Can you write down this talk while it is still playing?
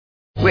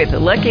With the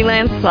Lucky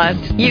Land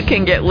Slots, you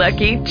can get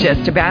lucky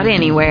just about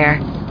anywhere.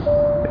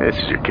 This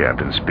is your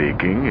captain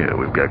speaking.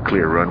 We've got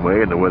clear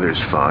runway and the weather's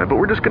fine, but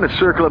we're just going to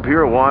circle up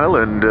here a while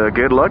and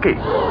get lucky.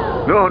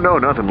 No,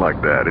 nothing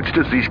like that. It's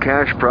just these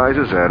cash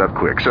prizes add up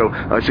quick. So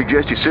I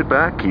suggest you sit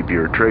back, keep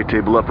your tray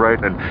table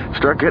upright, and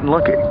start getting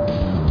lucky.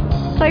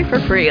 Play for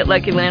free at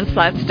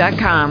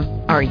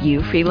LuckyLandSlots.com. Are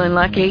you feeling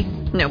lucky?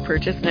 No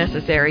purchase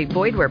necessary.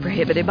 Void where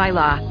prohibited by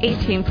law.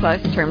 18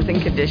 plus terms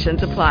and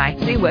conditions apply.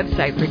 See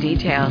website for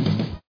details.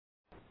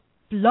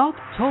 Blog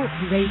Talk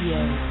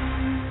Radio.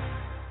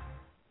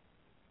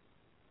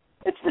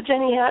 It's the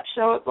Jenny Hatt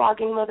Show at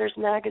Blogging Mothers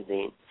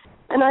Magazine,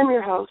 and I'm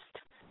your host.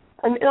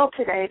 I'm ill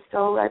today,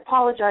 so I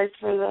apologize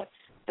for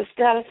the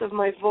status of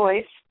my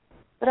voice,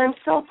 but I'm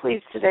so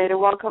pleased today to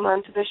welcome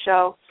onto the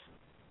show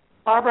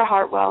Barbara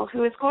Hartwell,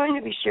 who is going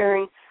to be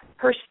sharing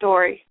her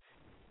story.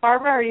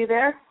 Barbara, are you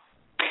there?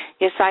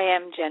 Yes, I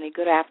am, Jenny.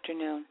 Good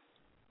afternoon.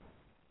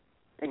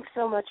 Thanks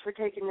so much for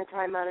taking the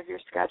time out of your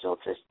schedule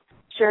to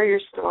share your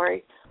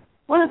story.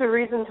 One of the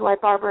reasons why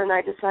Barbara and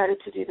I decided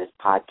to do this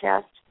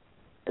podcast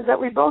is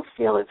that we both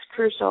feel it's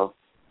crucial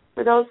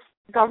for those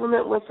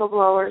government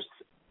whistleblowers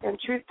and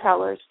truth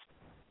tellers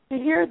to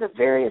hear the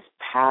various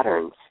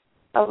patterns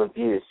of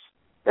abuse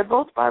that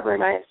both Barbara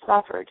and I have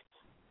suffered,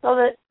 so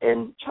that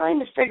in trying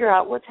to figure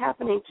out what's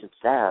happening to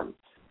them,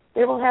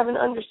 they will have an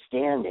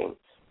understanding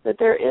that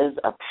there is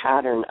a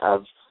pattern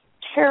of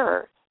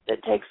terror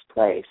that takes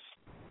place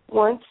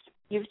once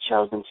you've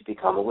chosen to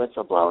become a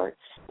whistleblower.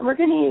 And we're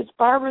going to use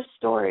Barbara's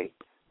story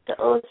to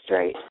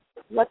illustrate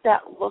what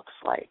that looks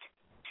like.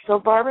 So,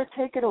 Barbara,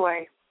 take it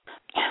away.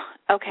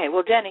 Okay.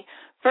 Well, Jenny,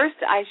 first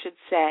I should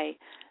say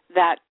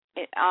that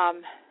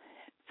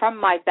from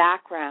my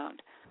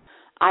background,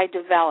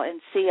 in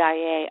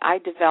CIA, I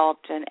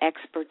developed an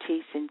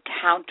expertise in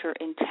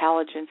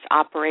counterintelligence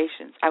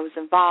operations. I was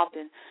involved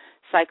in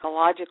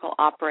psychological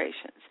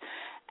operations.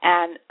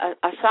 And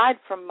aside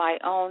from my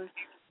own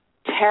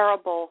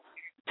terrible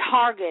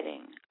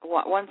targeting,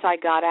 once I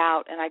got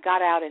out, and I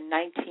got out in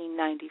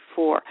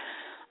 1994,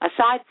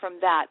 aside from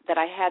that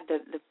I had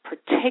the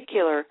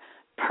particular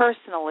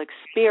personal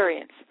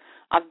experience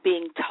of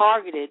being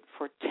targeted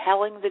for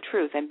telling the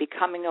truth and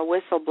becoming a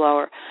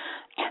whistleblower,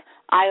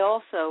 I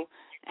also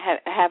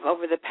have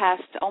over the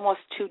past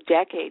almost 2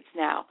 decades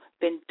now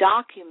been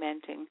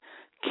documenting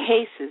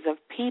cases of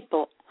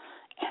people,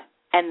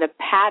 and the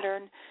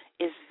pattern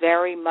is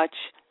very much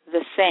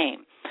the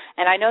same.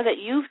 And I know that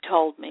you've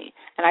told me,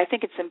 and I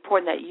think it's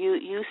important that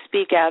you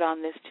speak out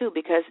on this too,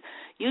 because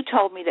you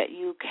told me that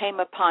you came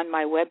upon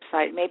my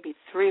website maybe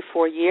 3 or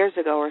 4 years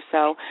ago or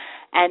so,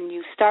 and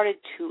you started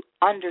to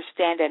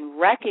understand and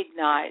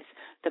recognize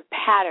the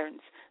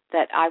patterns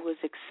that I was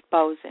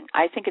exposing.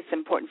 I think it's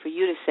important for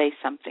you to say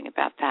something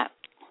about that.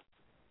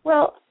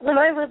 Well, when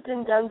I lived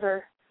in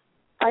Denver,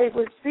 I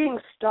was being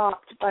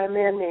stalked by a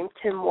man named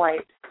Tim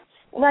White,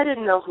 and I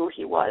didn't know who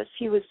he was.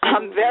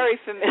 I'm very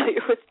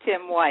familiar with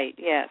Tim White,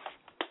 yes.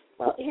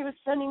 Well, he was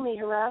sending me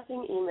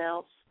harassing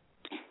emails,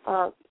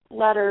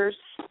 letters.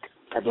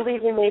 I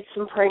believe he made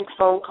some prank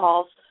phone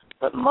calls,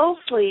 but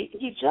mostly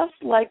he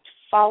just liked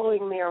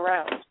following me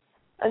around.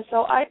 And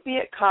so I'd be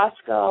at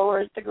Costco or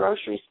at the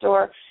grocery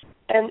store,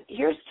 and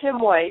here's Tim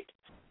White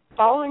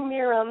following me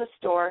around the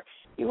store.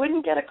 He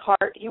wouldn't get a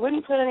cart. He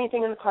wouldn't put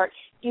anything in the cart.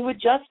 He would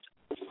just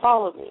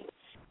follow me.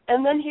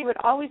 And then he would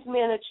always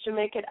manage to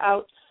make it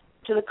out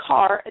to the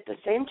car at the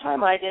same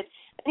time I did,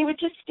 and he would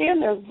just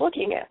stand there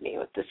looking at me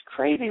with this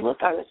crazy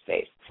look on his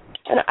face.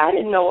 And I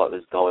didn't know what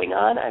was going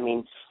on. I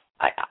mean,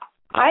 I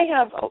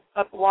have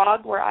a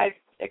blog where I've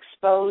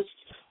exposed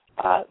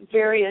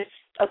various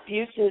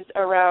abuses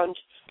around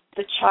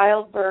the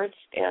childbirth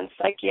and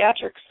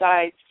psychiatric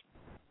sides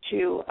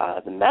to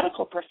the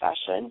medical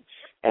profession,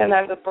 and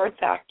I'm a birth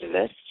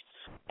activist.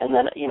 And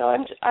then, you know,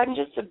 I'm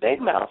just a big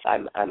mouth.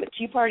 I'm a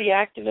Tea Party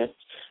activist.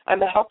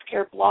 I'm a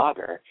healthcare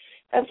blogger.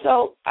 And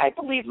so I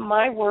believe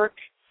my work,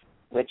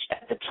 which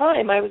at the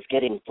time I was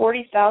getting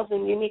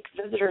 40,000 unique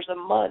visitors a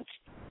month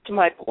to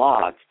my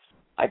blog,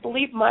 I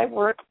believe my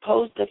work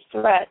posed a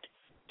threat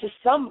to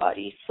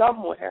somebody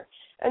somewhere.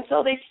 And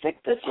so they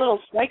stick this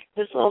little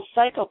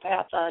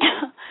psychopath on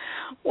me.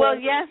 Well,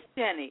 yes,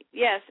 Jenny,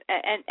 yes,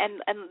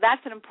 and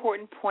that's an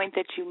important point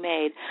that you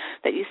made,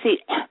 that you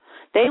see,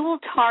 they will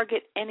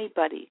target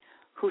anybody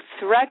who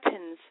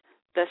threatens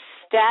the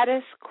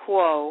status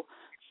quo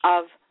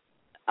of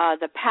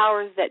the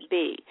powers that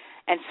be,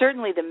 and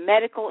certainly the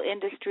medical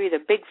industry, the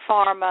big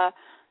pharma,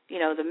 you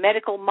know, the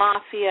medical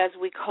mafia, as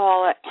we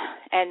call it,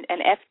 and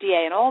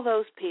FDA, and all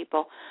those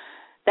people.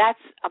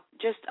 That's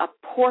just a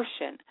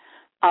portion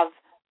of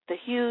the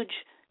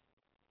huge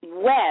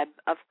web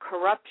of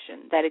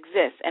corruption that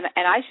exists. And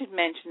I should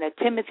mention that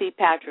Timothy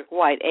Patrick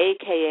White,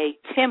 a.k.a.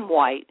 Tim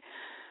White,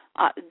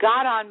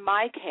 got on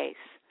my case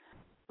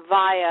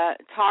via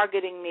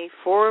targeting me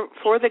for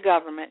the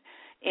government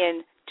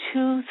in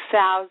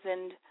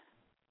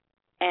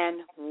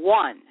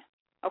 2001.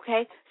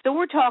 Okay? So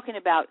we're talking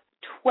about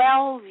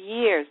 12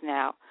 years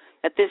now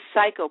that this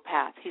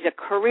psychopath, he's a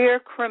career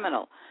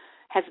criminal,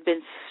 has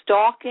been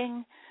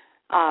stalking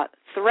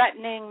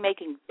threatening,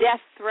 making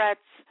death threats,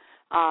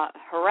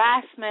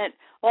 harassment,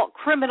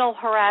 criminal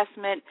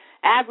harassment,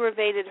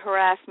 aggravated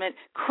harassment,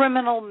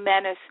 criminal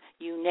menace,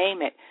 you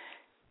name it.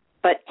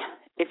 But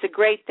it's a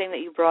great thing that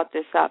you brought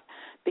this up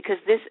because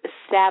this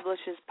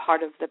establishes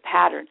part of the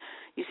pattern.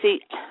 You see,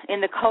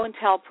 in the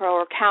COINTELPRO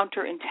or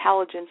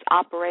counterintelligence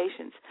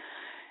operations,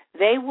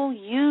 they will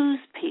use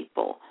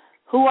people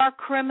who are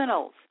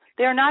criminals.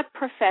 They're not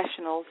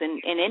professionals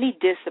in any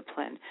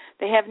discipline.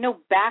 They have no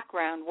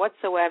background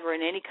whatsoever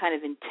in any kind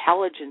of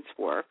intelligence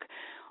work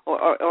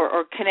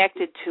or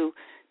connected to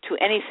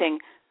anything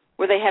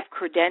where they have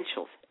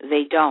credentials.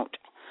 They don't.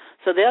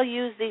 So they'll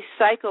use these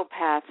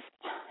psychopaths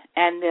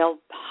and they'll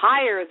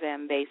hire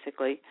them,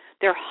 basically.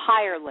 They're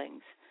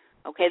hirelings,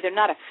 okay? They're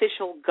not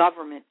official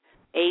government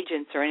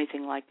agents or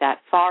anything like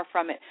that, far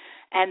from it.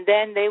 And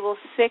then they will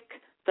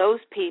sic those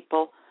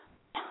people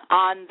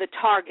on the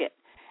target.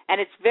 And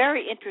it's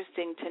very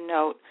interesting to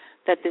note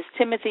that this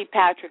Timothy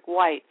Patrick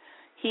White,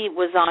 he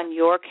was on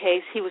your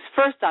case. He was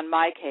first on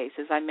my case,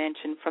 as I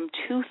mentioned, from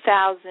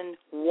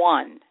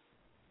 2001,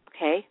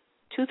 okay?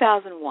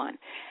 2001.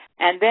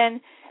 And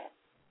then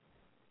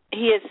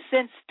he has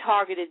since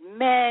targeted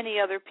many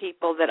other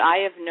people that I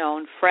have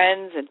known,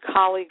 friends and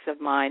colleagues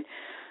of mine.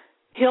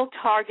 He'll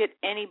target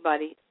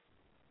anybody,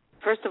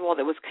 first of all,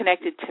 that was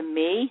connected to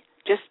me,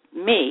 just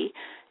me,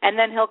 and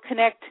then he'll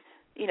connect,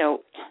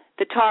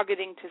 the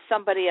targeting to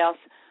somebody else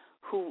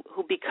who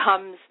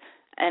becomes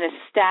an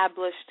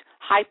established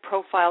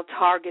high-profile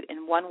target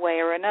in one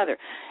way or another.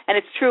 And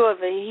it's true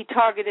he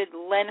targeted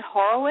Len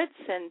Horowitz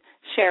and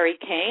Sherry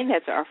Kane.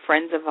 That's our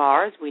friends of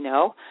ours, we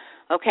know.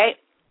 Okay?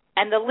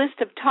 And the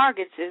list of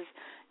targets is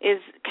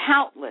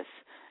countless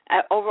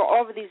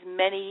over these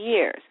many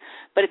years.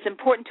 But it's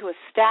important to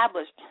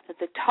establish that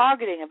the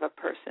targeting of a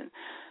person,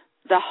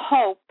 the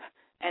hope,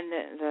 and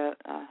the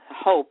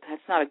hope,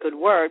 that's not a good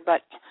word,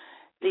 but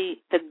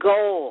the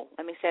goal,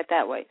 let me say it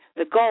that way,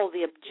 the goal,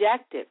 the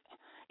objective,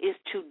 is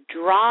to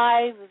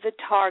drive the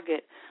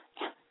target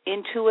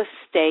into a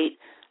state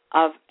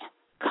of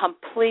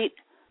complete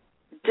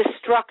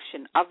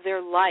destruction of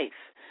their life.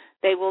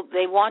 They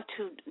want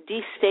to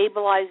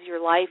destabilize your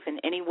life in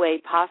any way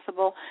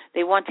possible.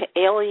 They want to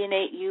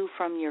alienate you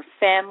from your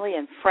family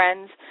and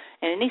friends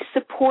and any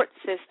support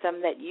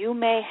system that you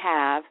may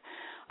have.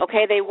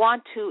 Okay, they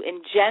want to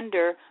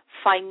engender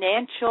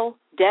financial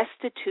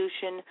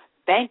destitution,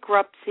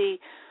 bankruptcy,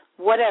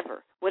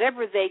 whatever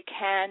they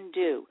can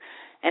do.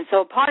 And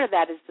so part of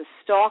that is the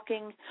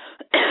stalking,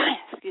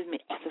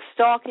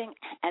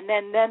 and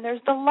then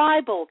there's the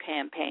libel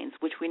campaigns,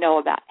 which we know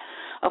about.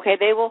 Okay,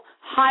 they will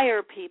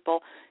hire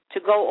people to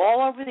go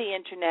all over the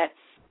Internet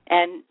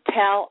and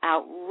tell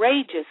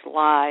outrageous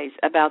lies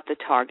about the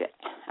target,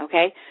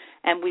 okay?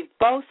 And we've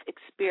both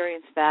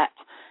experienced that.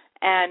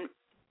 And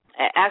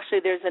actually,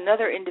 there's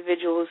another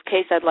individual whose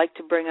case I'd like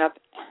to bring up.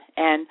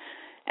 And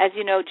as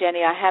you know,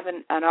 Jenny, I have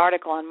an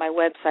article on my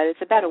website.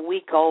 It's about a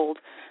week old,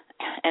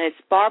 and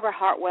it's Barbara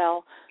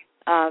Hartwell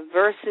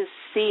versus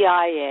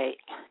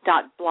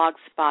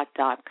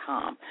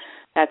CIA.blogspot.com.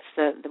 That's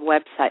the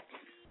website.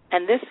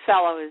 And this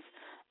fellow is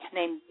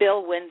named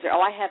Bill Windsor.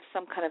 Oh, I have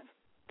some kind of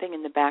thing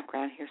in the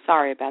background here.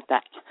 Sorry about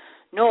that.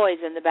 Noise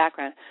in the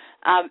background.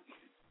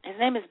 His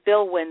name is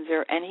Bill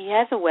Windsor, and he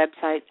has a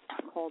website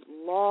called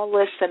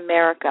Lawless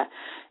America.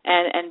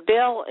 And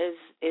Bill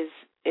is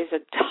a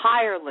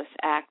tireless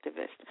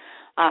activist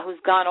who's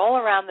gone all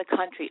around the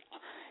country,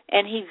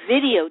 and he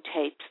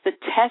videotapes the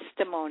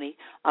testimony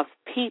of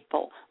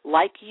people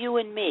like you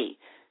and me,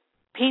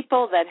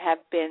 people that have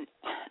been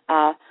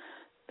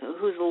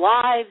whose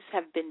lives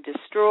have been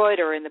destroyed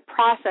or in the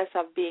process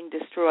of being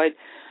destroyed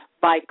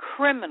by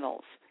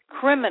criminals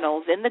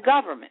in the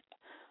government.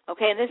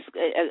 Okay, and this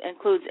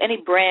includes any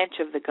branch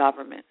of the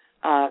government.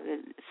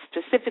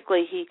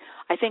 Specifically,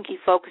 I think he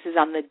focuses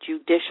on the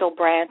judicial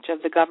branch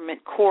of the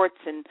government,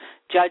 courts and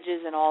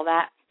judges and all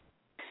that.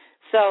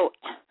 So,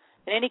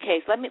 in any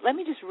case, let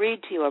me just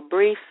read to you a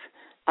brief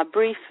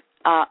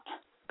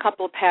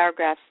couple of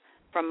paragraphs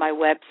from my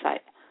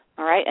website.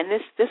 All right, and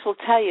this will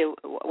tell you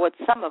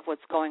some of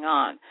what's going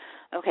on.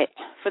 Okay,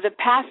 for the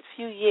past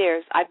few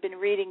years, I've been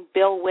reading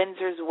Bill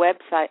Windsor's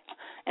website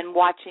and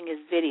watching his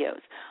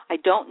videos. I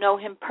don't know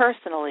him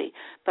personally,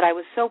 but I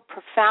was so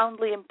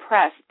profoundly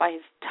impressed by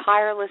his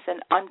tireless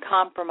and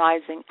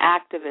uncompromising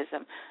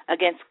activism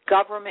against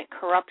government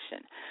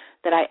corruption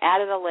that I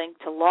added a link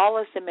to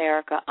Lawless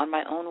America on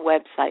my own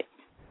website.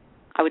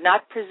 I would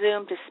not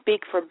presume to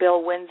speak for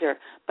Bill Windsor,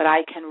 but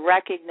I can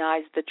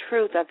recognize the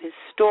truth of his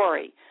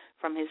story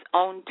from his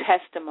own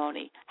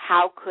testimony.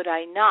 How could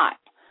I not?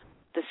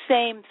 The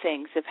same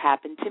things have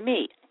happened to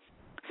me.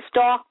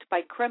 Stalked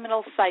by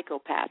criminal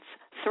psychopaths,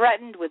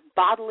 threatened with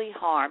bodily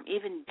harm,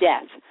 even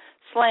death,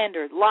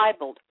 slandered,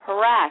 libeled,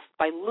 harassed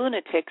by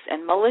lunatics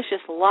and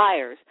malicious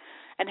liars,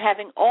 and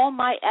having all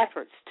my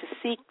efforts to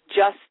seek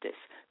justice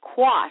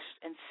quashed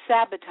and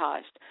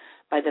sabotaged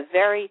by the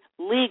very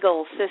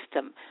legal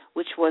system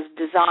which was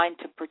designed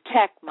to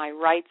protect my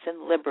rights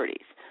and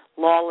liberties.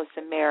 Lawless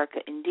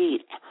America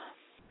indeed.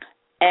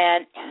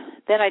 And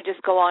then I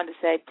just go on to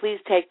say, please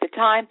take the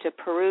time to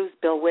peruse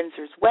Bill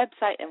Windsor's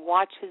website and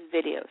watch his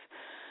videos.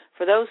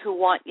 For those who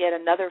want yet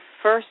another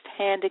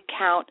first-hand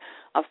account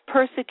of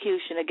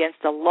persecution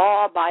against a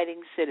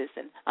law-abiding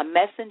citizen, a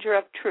messenger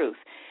of truth,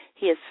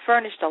 he has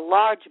furnished a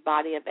large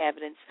body of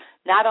evidence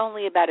not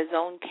only about his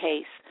own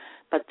case,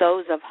 but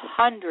those of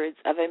hundreds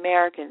of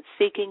Americans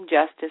seeking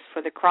justice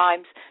for the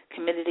crimes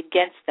committed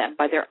against them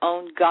by their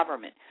own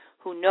government,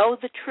 who know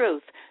the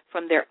truth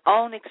from their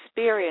own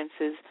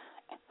experiences,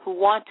 who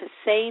want to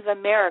save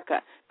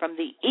America from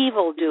the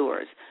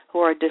evildoers who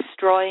are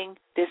destroying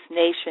this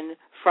nation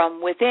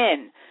from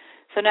within.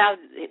 So now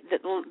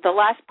the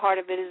last part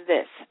of it is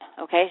this,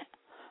 okay?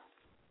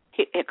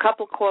 A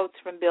couple quotes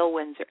from Bill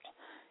Windsor.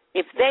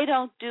 If they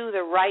don't do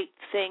the right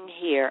thing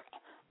here,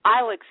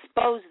 I'll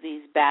expose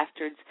these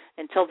bastards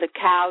until the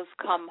cows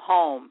come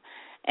home.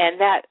 And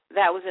that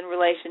was in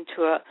relation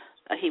to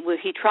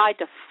he tried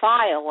to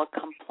file a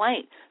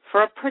complaint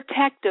for a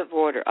protective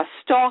order, a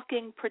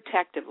stalking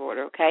protective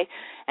order, okay?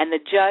 And the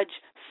judge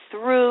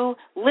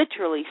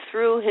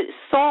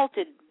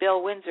assaulted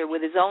Bill Windsor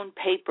with his own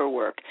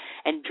paperwork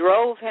and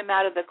drove him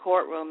out of the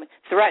courtroom,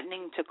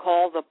 threatening to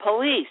call the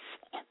police.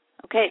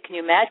 Okay, can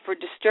you imagine, for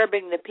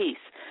disturbing the peace?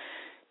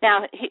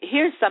 Now,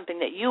 here's something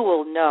that you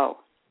will know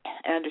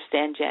and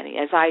understand, Jenny,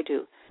 as I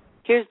do.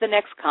 Here's the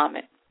next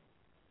comment.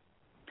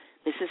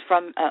 This is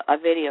from a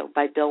video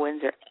by Bill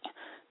Windsor.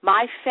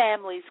 My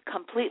family's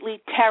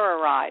completely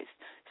terrorized,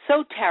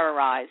 so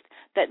terrorized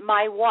that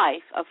my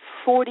wife of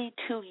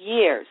 42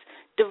 years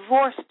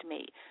divorced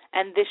me,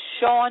 and this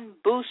Sean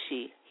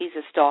Bushy, he's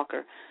a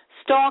stalker,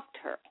 stalked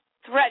her,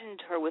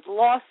 threatened her with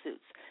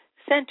lawsuits,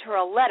 sent her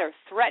a letter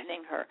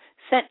threatening her,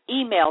 sent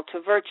email to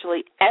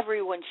virtually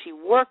everyone she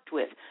worked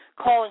with,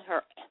 calling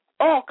her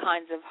all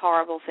kinds of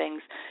horrible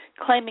things,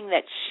 claiming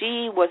that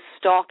she was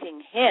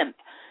stalking him.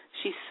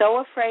 She's so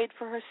afraid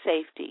for her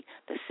safety,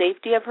 the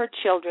safety of her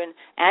children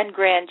and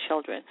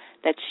grandchildren,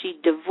 that she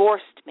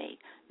divorced me.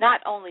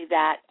 Not only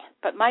that,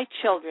 but my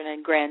children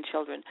and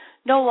grandchildren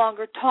no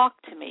longer talk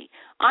to me.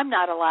 I'm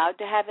not allowed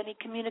to have any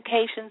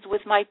communications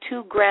with my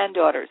 2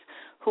 granddaughters,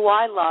 who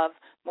I love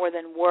more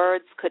than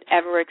words could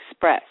ever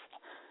express.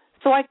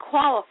 So I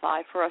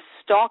qualify for a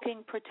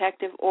stalking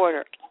protective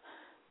order,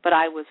 but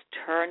I was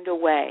turned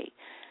away.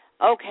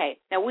 Okay,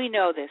 now we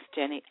know this,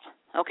 Jenny,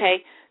 okay?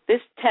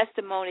 This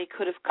testimony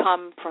could have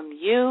come from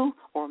you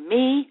or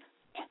me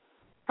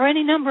or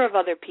any number of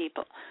other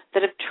people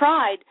that have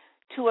tried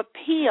to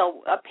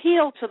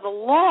appeal to the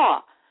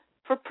law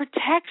for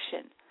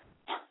protection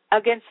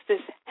against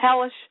this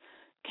hellish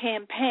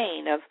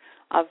campaign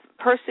of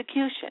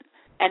persecution.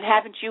 And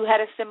haven't you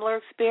had a similar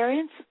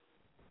experience?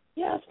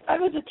 Yes, I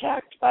was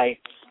attacked by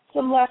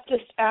some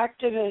leftist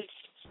activists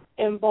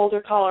in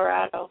Boulder,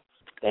 Colorado.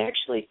 They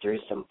actually threw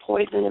some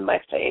poison in my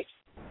face.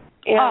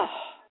 And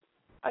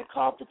I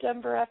called the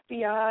Denver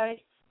FBI,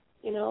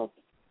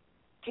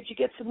 could you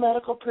get some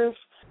medical proof?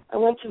 I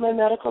went to my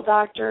medical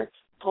doctor,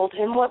 told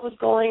him what was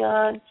going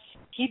on.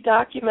 He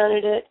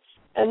documented it,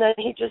 and then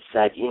he just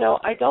said,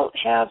 I don't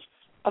have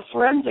a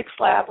forensics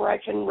lab where I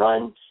can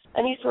run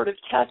any sort of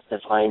test to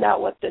find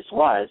out what this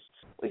was.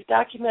 We've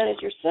documented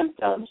your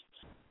symptoms.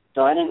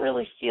 So I didn't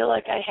really feel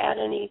like I had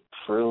any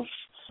proof.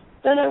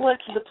 Then I went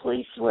to the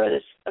police where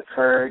this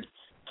occurred,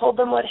 told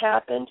them what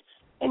happened,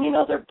 and,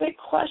 their big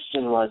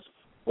question was,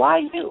 why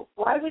you?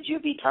 Why would you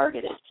be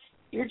targeted?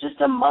 You're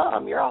just a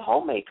mom. You're a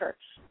homemaker.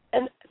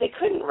 And they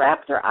couldn't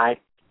wrap their eyes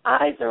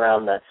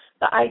around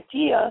the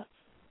idea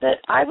that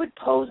I would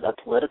pose a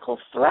political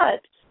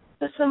threat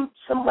to some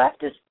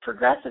leftist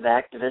progressive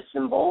activists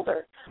in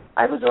Boulder.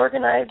 I was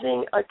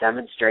organizing a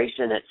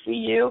demonstration at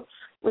CU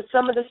with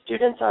some of the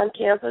students on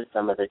campus,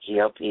 some of the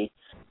GOP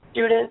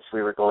students.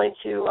 We were going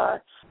to,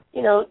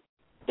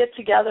 get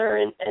together,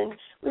 and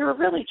we were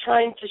really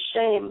trying to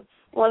shame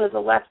one of the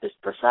leftist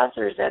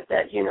professors at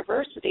that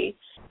university,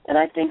 and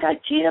I think I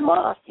teed him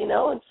off,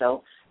 and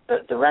so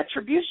the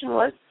retribution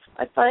was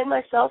I find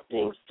myself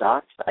being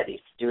stalked by these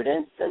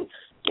students and,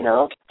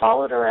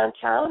 followed around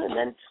town, and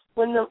then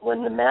when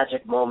the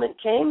magic moment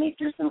came, he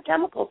threw some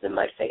chemicals in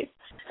my face,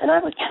 and I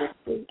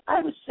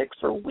was sick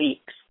for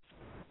weeks.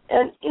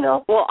 And,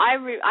 Well,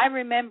 I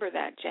remember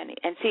that, Jenny.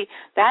 And see,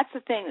 that's the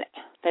thing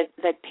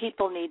that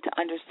people need to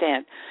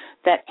understand,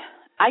 that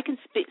I can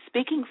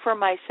speaking for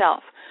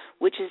myself,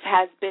 which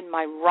has been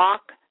my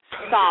rock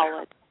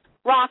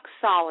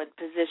solid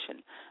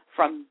position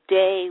from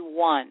day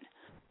one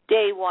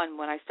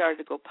when I started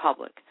to go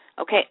public,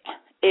 okay,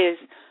 is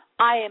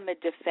I am a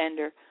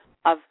defender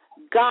of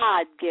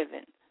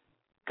God-given,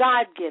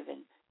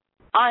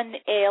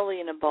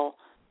 unalienable,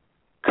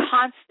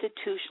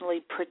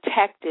 constitutionally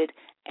protected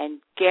and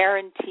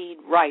guaranteed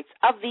rights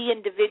of the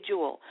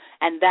individual,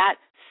 and that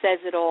says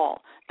it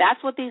all.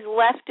 That's what these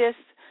leftists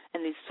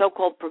and these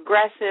so-called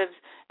progressives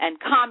and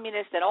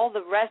communists and all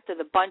the rest of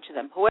the bunch of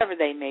them, whoever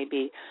they may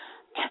be,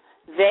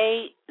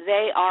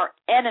 they are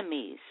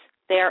enemies.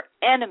 They are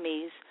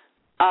enemies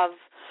of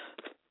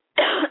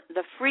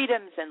the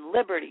freedoms and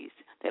liberties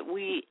that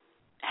we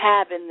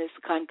have in this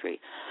country.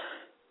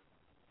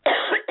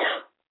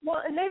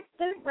 Well, and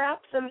they've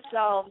wrapped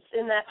themselves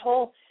in that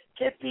whole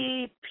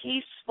hippie,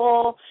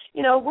 peaceful,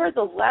 we're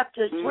the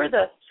leftists, we're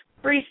the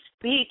free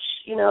speech,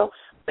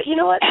 But you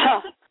know what?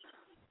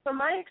 From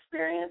my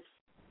experience,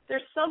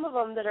 there's some of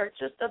them that are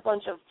just a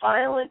bunch of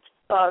violent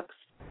thugs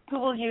who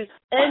will use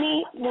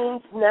any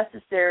means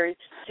necessary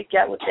to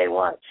get what they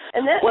want.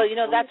 And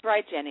that's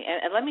right, Jenny.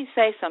 And let me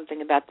say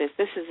something about this.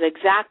 This is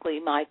exactly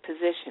my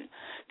position.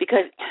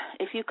 Because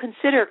if you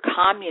consider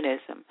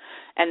communism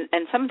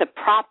and some of the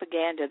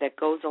propaganda that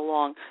goes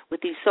along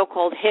with these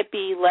so-called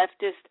hippie,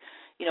 leftist,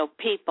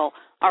 people,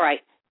 all right,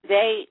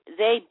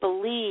 they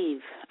believe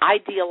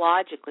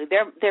ideologically,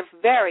 they're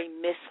very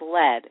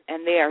misled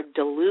and they are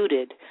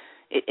deluded,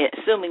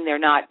 assuming they're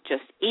not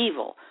just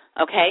evil,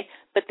 okay?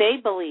 But they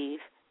believe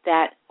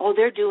that,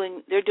 they're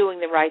doing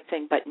the right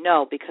thing, but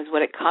no, because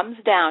what it comes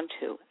down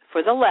to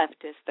for the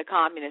leftists, the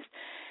communists,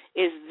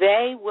 is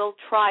they will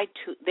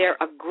they're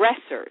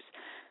aggressors.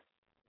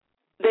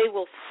 They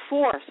will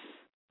force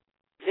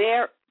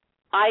their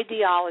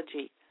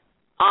ideology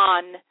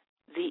on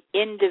the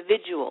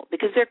individual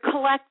because they're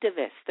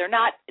collectivists.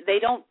 They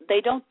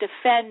don't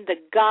defend the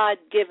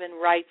God-given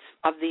rights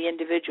of the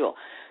individual.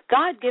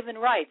 God-given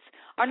rights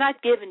are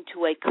not given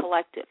to a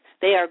collective.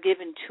 They are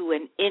given to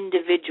an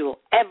individual,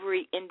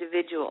 every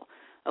individual,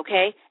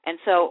 okay? And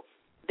so,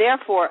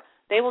 therefore,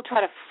 they will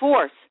try to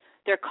force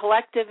their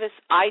collectivist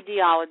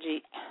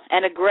ideology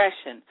and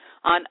aggression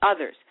on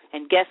others.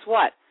 And guess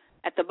what?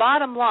 At the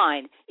bottom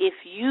line, if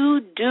you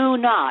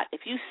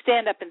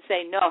stand up and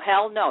say, no,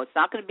 hell no, it's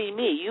not going to be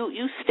me,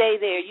 you stay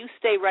there, you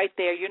stay right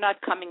there, you're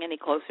not coming any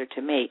closer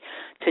to me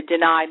to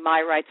deny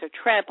my rights or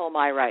trample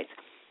my rights,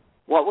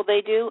 what will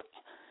they do?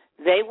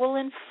 They will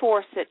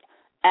enforce it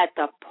at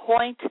the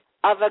point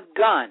of a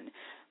gun,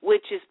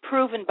 which is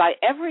proven by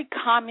every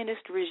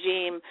communist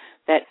regime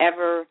that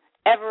ever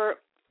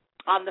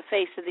on the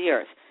face of the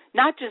earth.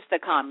 Not just the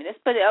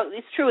communists, but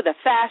it's true of the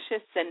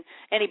fascists and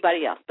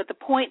anybody else. But the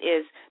point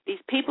is,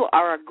 these people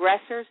are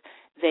aggressors.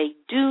 They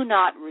do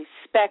not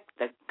respect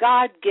the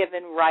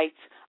God-given rights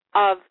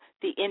of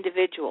the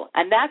individual.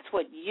 And that's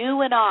what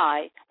you and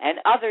I and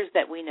others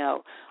that we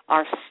know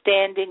are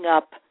standing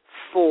up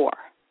for.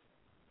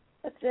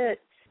 That's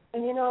it.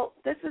 And,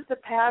 this is the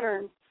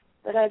pattern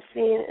that I've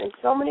seen in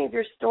so many of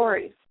your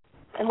stories.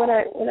 And when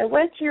I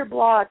went to your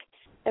blog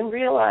and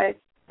realized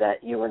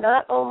that you were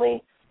not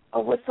only a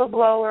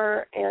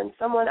whistleblower and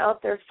someone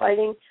out there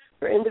fighting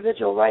for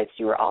individual rights,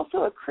 you were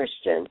also a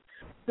Christian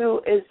who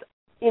is,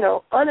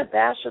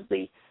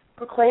 unabashedly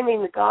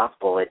proclaiming the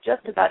gospel at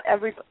just about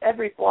every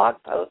blog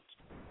post.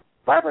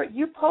 Barbara,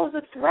 you pose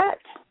a threat.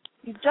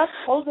 You just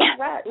pose a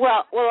threat.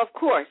 Well, of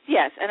course,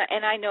 yes,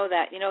 and I know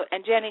that,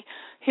 And Jenny,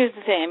 here's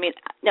the thing. I mean,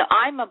 now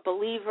I'm a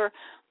believer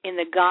in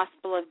the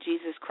gospel of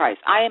Jesus Christ.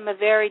 I am a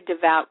very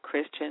devout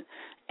Christian,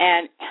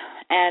 and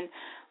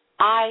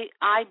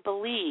I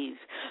believe,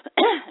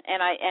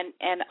 and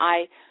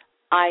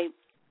I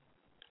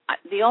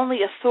the only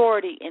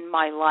authority in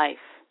my life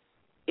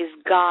is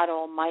God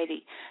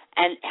Almighty.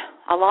 And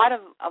a lot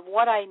of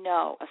what I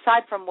know,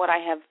 aside from what I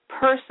have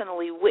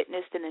personally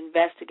witnessed and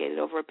investigated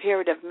over a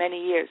period of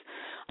many years,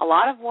 a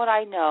lot of what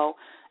I know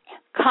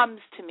comes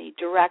to me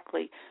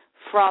directly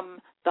from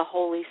the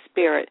Holy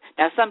Spirit.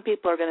 Now, some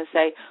people are going to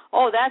say,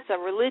 that's a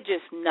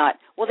religious nut.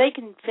 Well, they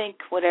can think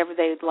whatever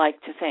they'd like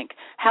to think.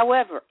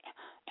 However,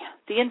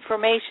 the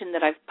information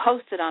that I've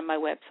posted on my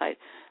website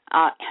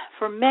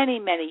for many,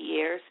 many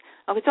years,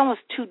 it's almost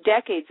 2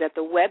 decades that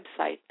the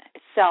website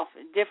itself,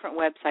 different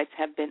websites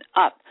have been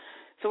up.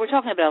 So we're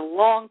talking about a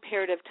long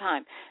period of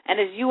time. And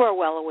as you are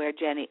well aware,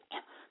 Jenny,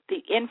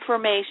 the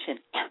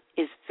information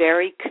is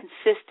very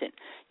consistent.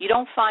 You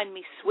don't find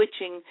me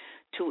switching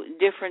to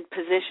different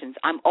positions.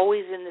 I'm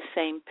always in the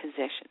same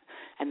position.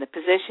 And the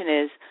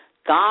position is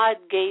God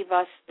gave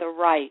us the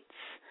rights,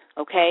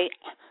 okay?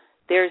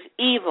 There's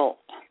evil.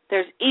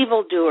 There's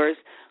evildoers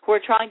who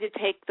are trying to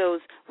take those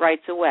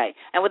rights away.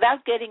 And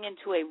without getting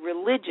into a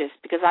religious,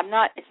 because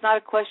it's not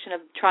a question of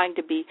trying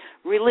to be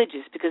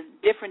religious, because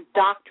different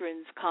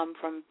doctrines come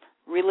from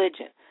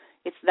religion.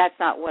 That's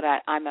not what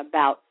I'm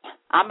about.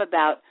 I'm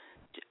about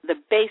the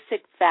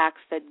basic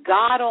facts that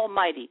God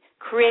Almighty,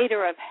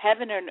 creator of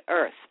heaven and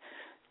earth,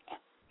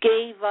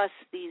 gave us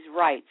these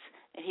rights.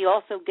 And he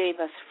also gave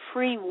us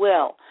free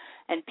will.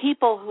 And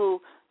people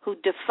who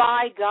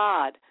defy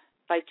God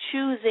by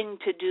choosing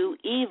to do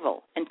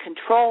evil and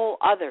control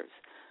others,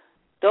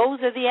 those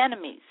are the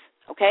enemies,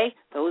 okay?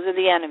 Those are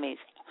the enemies.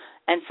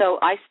 And so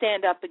I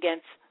stand up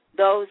against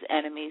those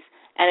enemies,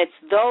 and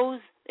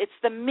it's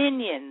the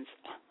minions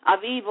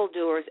of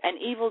evildoers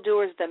and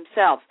evildoers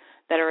themselves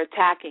that are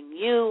attacking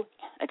you,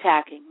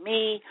 attacking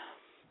me,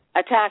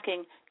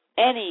 attacking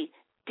any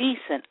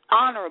decent,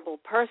 honorable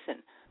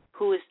person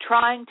who is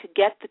trying to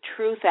get the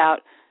truth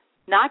out,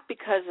 not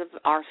because of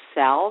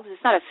ourselves.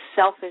 It's not a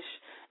selfish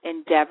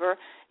endeavor.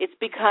 It's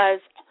because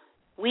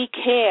we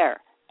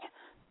care.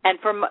 And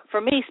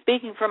for me,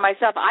 speaking for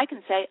myself, I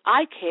can say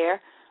I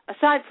care.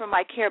 Aside from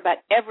I care about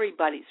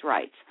everybody's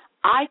rights,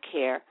 I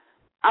care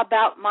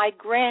about my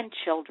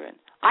grandchildren.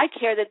 I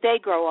care that they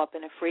grow up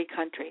in a free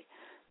country.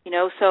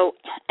 So,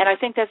 and I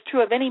think that's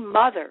true of any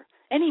mother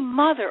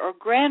or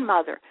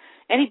grandmother,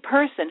 any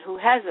person who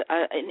has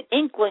an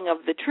inkling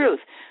of the truth.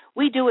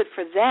 We do it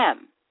for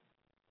them.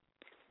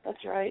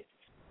 That's right.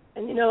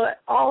 And,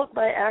 all of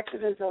my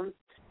activism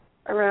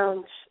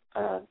around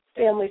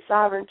family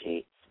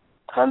sovereignty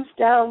comes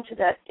down to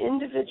that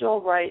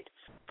individual right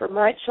for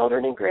my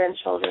children and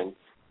grandchildren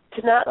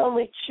to not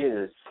only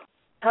choose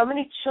how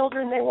many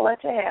children they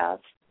want to have,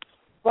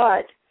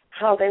 but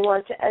how they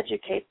want to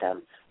educate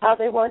them, how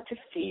they want to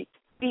feed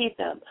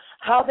them,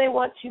 how they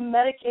want to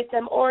medicate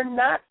them or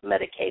not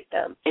medicate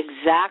them.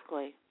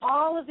 Exactly.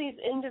 All of these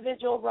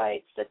individual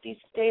rights that these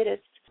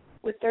statists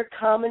with their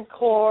Common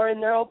Core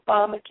and their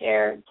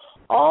Obamacare,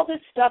 all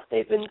this stuff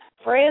they've been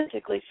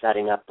frantically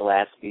setting up the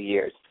last few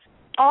years,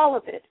 all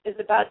of it is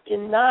about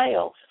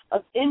denial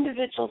of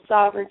individual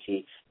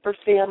sovereignty for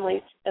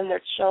families and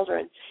their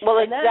children. Well,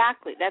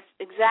 exactly. That's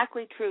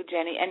exactly true,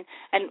 Jenny.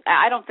 And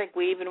I don't think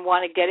we even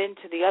want to get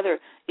into the other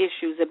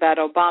issues about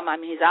Obama. I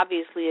mean, he's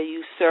obviously a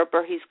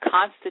usurper. He's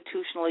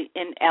constitutionally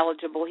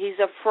ineligible. He's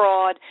a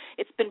fraud.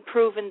 It's been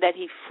proven that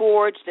he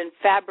forged and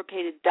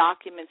fabricated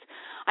documents.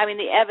 I mean,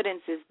 the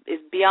evidence is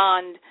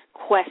beyond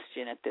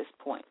question at this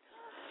point.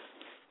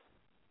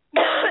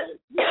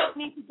 You don't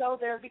need to go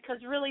there because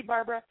really,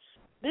 Barbara,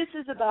 this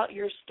is about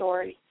your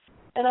story.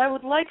 And I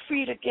would like for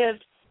you to give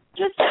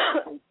just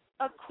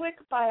a quick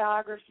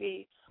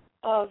biography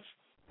of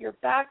your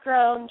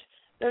background.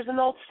 There's an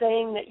old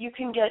saying that you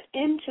can get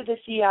into the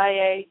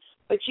CIA,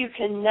 but you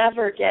can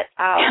never get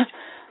out.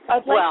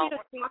 I'd like you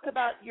to talk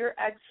about your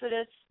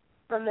exodus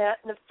from that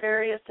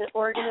nefarious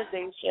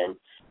organization,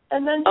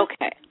 and then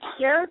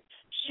share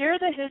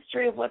the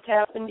history of what's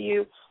happened to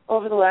you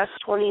over the last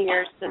 20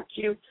 years since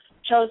you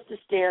chose to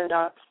stand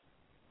up.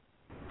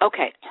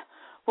 Okay.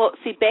 Well,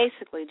 see,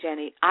 basically,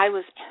 Jenny, I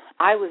was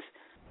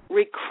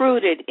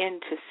recruited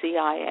into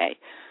CIA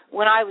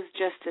when I was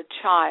just a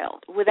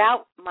child,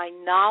 without my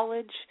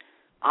knowledge,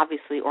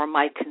 obviously, or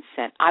my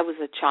consent. I was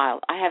a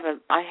child. I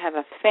have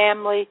a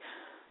family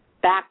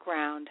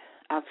background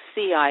of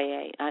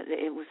CIA.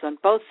 It was on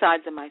both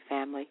sides of my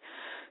family.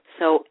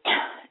 So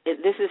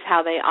this is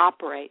how they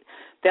operate.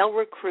 They'll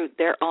recruit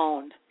their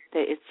own.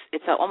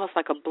 It's almost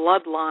like a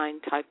bloodline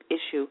type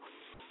issue.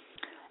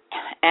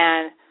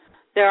 And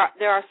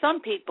there are some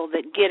people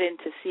that get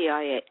into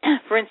CIA.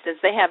 For instance,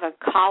 they have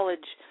a college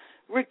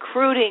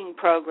recruiting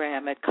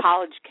program at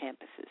college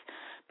campuses.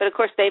 But, of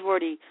course, they've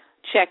already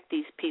checked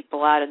these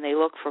people out, and they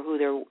look for who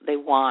they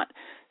want.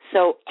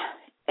 So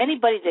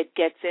anybody that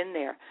gets in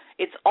there,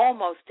 it's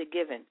almost a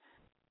given.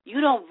 You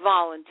don't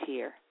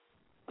volunteer,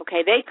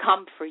 okay? They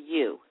come for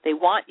you. They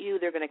want you.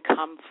 They're going to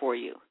come for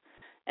you.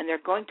 And they're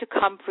going to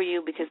come for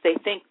you because they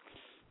think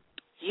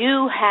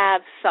you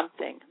have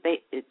something,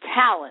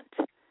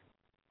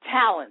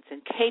 talents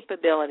and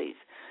capabilities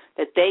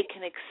that they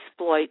can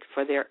exploit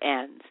for their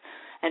ends.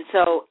 And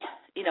so,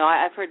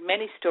 I've heard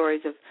many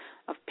stories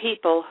of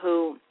people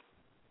who,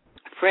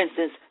 for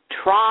instance,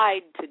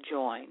 tried to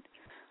join.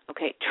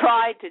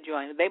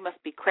 They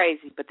must be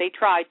crazy, but they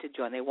tried to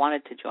join. They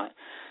wanted to join.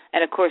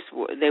 And, of course,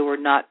 they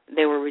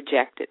were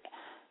rejected.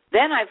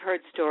 Then I've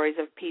heard stories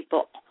of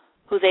people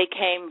who they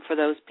came for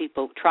those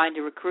people, trying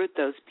to recruit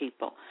those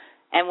people.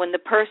 And when the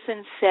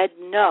person said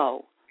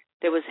no,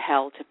 there was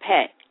hell to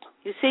pay.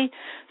 You see?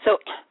 So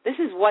this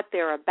is what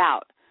they're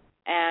about.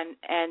 And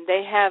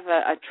they have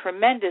a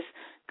tremendous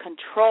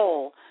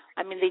control.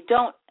 I mean,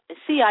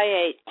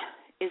 CIA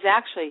is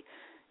actually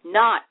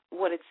not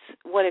what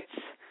it's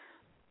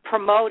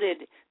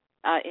promoted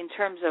in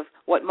terms of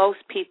what most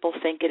people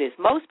think it is.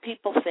 Most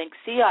people think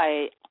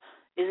CIA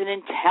is an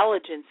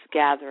intelligence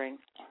gathering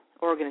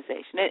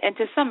organization, and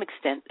to some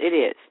extent it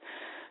is.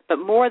 But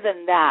more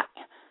than that,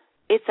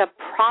 it's a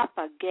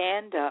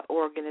propaganda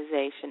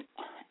organization,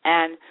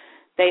 and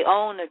they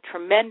own a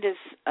tremendous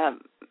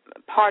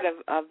part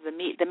of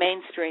the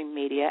mainstream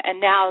media,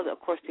 and now, of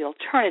course, the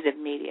alternative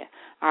media.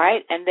 All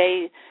right, and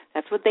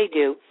that's what they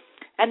do.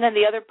 And then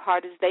the other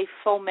part is they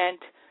foment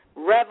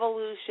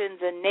revolutions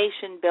and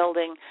nation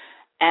building,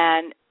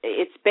 and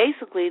it's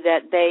basically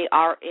that they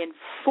are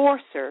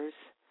enforcers.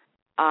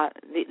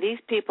 These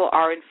people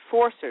are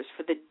enforcers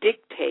for the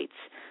dictates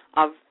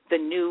of the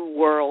New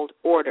World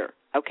Order.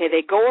 Okay,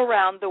 they go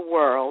around the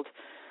world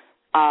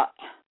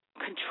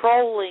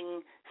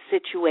controlling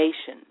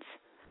situations.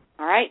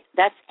 All right,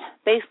 that's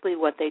basically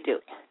what they do.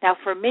 Now,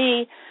 for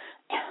me,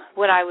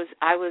 when I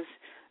was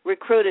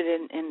recruited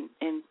in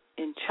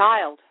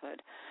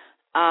childhood,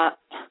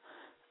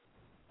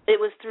 it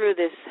was through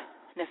this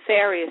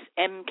nefarious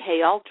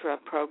MK Ultra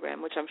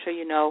program, which I'm sure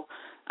you know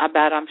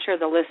about. I'm sure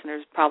the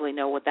listeners probably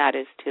know what that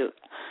is too.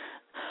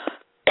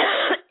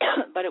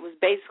 But it was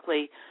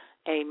basically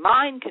a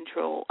mind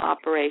control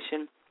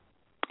operation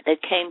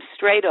that came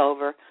straight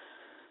over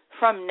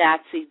from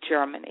Nazi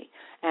Germany,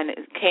 and it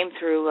came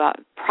through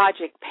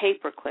Project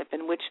Paperclip,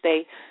 in which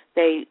they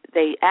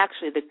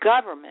actually, the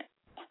government,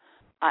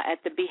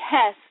 at the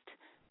behest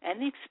and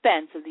the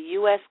expense of the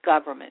U.S.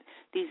 government,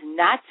 these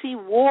Nazi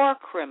war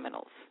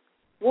criminals,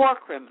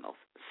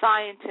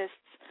 scientists,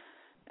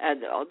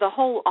 a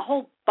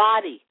whole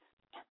body,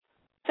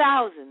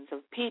 thousands of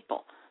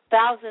people,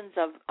 thousands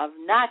of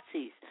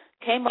Nazis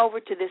came over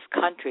to this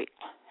country,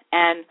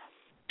 and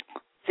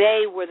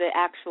they were the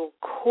actual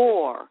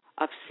core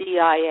of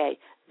CIA.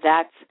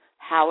 That's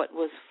how it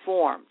was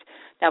formed.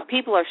 Now,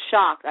 people are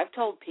shocked. I've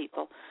told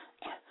people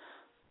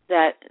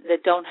that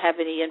don't have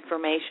any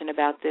information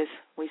about this.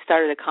 We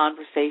started a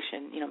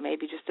conversation,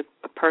 maybe just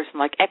a person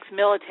like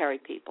ex-military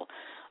people.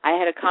 I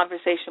had a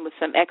conversation with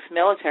some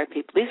ex-military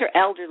people. These are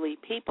elderly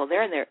people.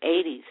 They're in their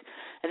 80s,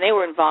 and they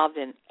were involved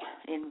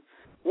in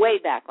way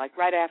back, like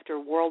right after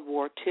World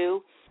War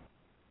II.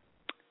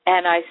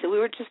 And I said, we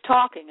were just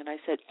talking, and I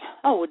said,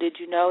 oh, well, did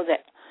you know that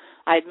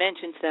I had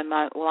mentioned to them,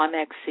 I'm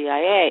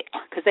ex-CIA,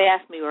 because they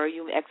asked me, are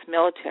you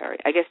ex-military?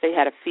 I guess they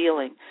had a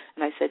feeling,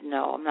 and I said,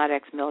 no, I'm not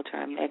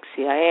ex-military, I'm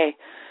ex-CIA.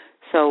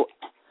 So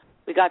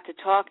we got to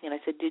talking, and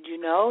I said, did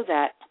you know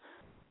that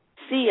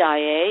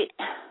CIA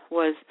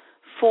was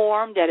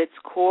formed at its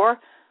core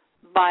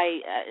by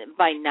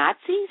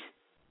Nazis?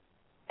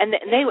 And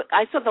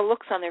I saw the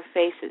looks on their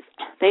faces.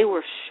 They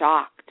were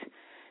shocked.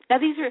 Now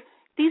these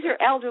are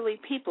elderly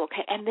people,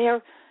 okay, and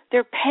they're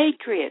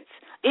patriots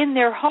in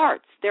their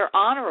hearts. They're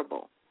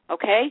honorable,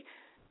 okay?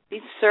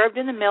 They've served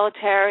in the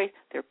military.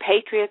 They're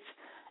patriots,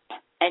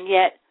 and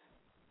yet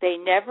they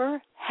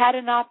never had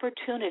an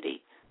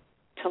opportunity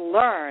to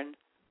learn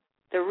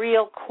the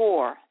real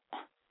core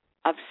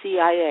of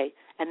CIA.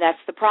 And that's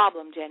the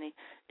problem, Jenny,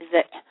 is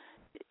that,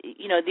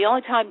 the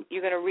only time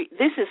you're going to read,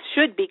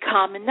 should be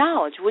common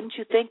knowledge, wouldn't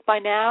you think by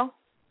now?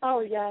 Oh,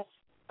 yes.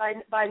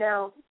 By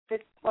now,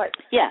 what?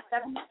 Yeah.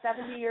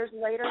 70 years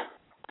later?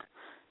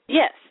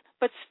 Yes,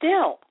 but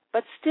still,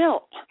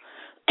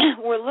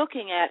 we're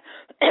looking at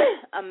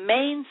a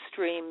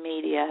mainstream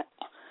media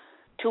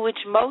to which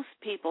most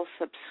people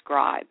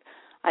subscribe.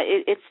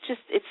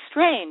 It's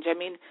strange. I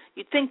mean,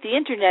 you'd think the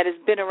Internet has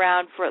been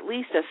around for at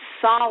least a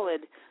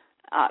solid,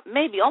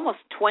 maybe almost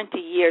 20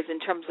 years in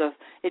terms of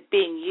it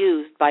being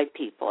used by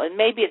people. And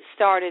maybe it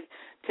started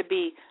to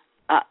be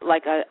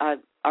like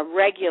a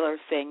regular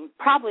thing,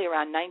 probably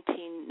around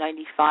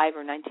 1995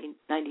 or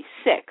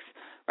 1996,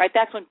 right?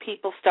 That's when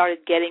people started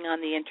getting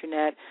on the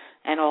Internet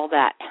and all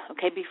that.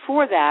 Okay,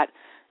 before that,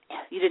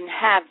 you didn't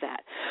have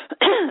that.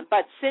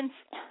 But since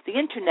the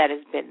Internet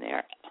has been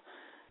there,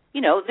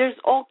 there's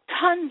all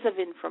tons of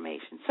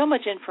information, so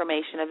much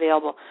information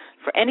available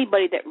for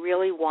anybody that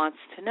really wants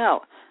to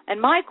know. And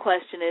my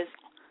question is,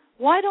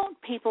 why don't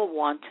people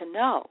want to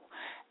know?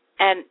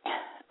 And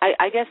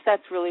I guess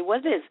that's really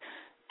what it is.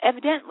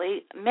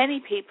 Evidently,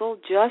 many people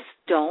just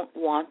don't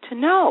want to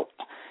know.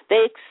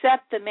 They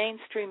accept the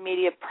mainstream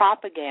media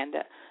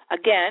propaganda,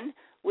 again,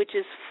 which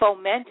is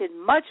fomented,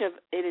 much of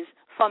it is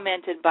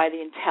fomented by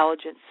the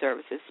intelligence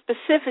services,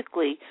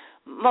 specifically,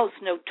 most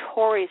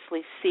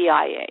notoriously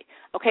CIA.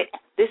 Okay,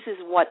 this is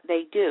what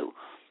they do.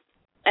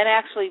 And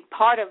actually,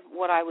 part of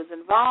what I was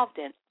involved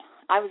in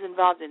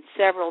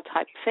several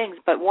types of things,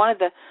 but one of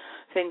the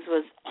things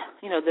was,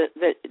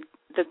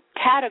 the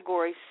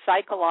category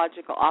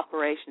psychological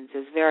operations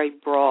is very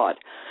broad,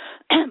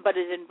 but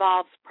it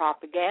involves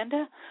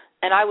propaganda,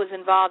 and I was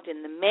involved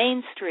in the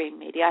mainstream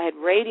media. I had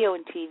radio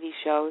and TV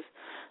shows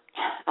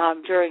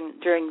during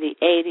the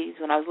 80s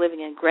when I was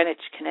living in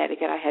Greenwich,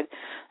 Connecticut. I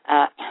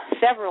had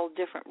several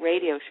different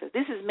radio shows.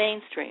 This is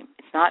mainstream.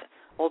 It's not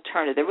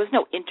alternative. There was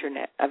no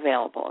Internet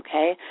available,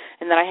 okay?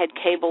 And then I had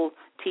cable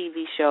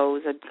TV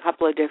shows, a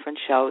couple of different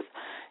shows,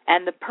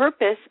 and the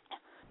purpose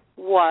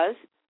was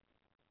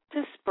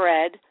to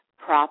spread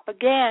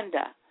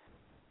propaganda.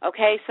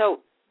 Okay, so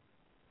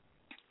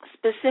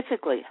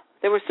specifically,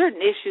 there were certain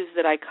issues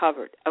that I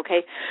covered, okay?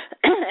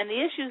 And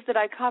the issues that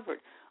I covered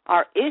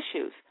are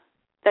issues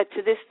that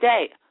to this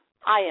day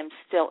I am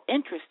still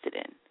interested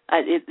in.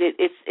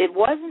 It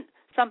wasn't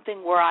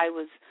something where I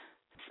was,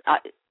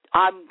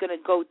 I'm going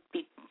to go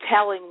be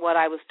telling what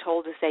I was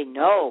told to say.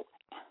 No,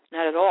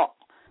 not at all.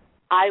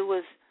 I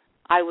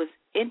was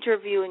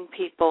interviewing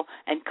people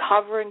and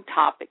covering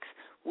topics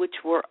which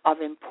were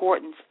of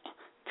importance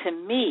to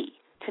me,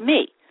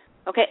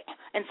 okay?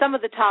 And some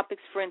of the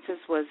topics, for instance,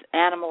 was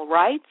animal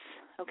rights,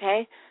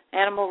 okay?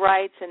 Animal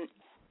rights and...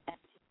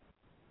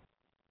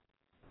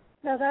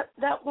 Now,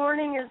 that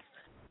warning is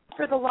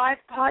for the live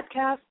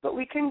podcast, but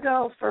we can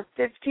go for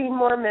 15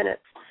 more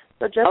minutes.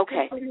 So just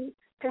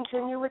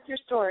continue with your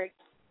story.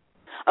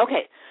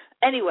 Okay.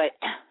 Anyway,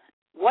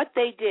 what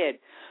they did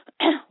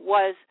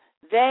was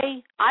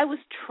I was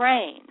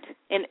trained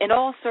in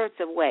all sorts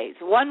of ways.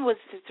 One was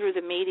through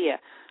the media.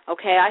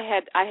 Okay,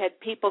 I had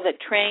people that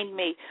trained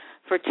me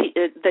for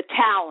the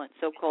talent,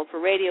 so-called,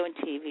 for radio and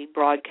TV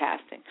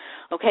broadcasting.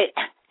 Okay,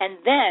 and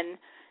then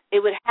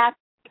it would happen.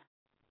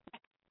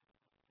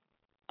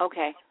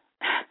 Okay,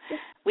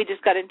 we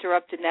just got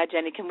interrupted now,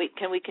 Jenny. Can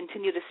we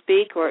continue to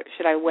speak, or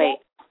should I wait?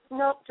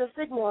 Nope, just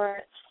ignore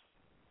it.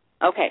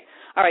 Okay,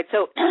 all right.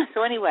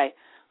 So anyway,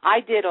 I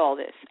did all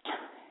this,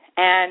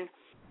 and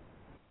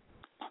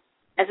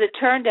as it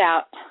turned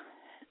out,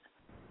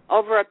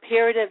 over a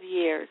period of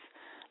years,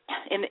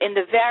 in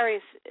the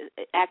various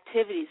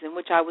activities in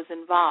which I was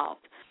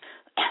involved,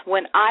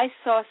 when I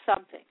saw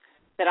something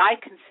that I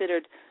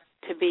considered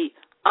to be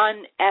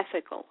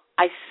unethical,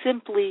 I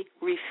simply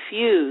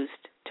refused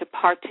to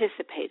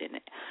participate in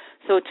it.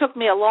 So it took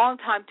me a long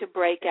time to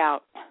break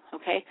out,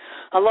 okay?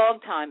 A long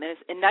time. And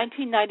in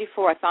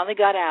 1994, I finally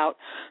got out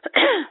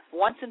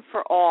once and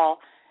for all,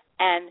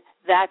 and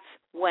that's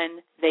when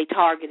they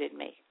targeted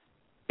me,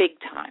 big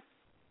time,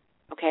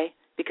 okay?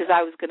 Because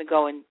I was going to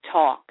go and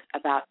talk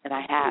about it, and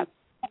I have.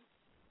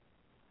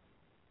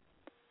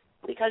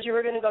 Because you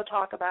were going to go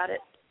talk about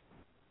it.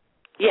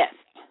 Yes.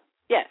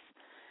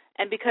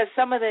 And because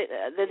some of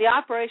the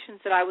operations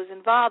that I was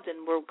involved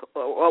in were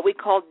what we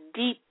called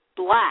deep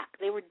black.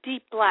 They were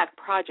deep black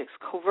projects,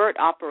 covert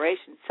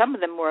operations. Some of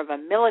them were of a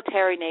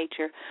military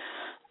nature.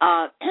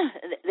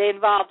 They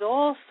involved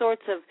all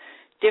sorts of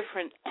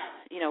different,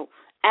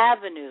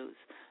 avenues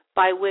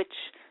by which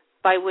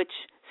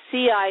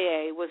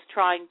CIA was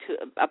trying to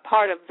a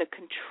part of the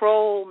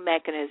control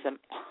mechanism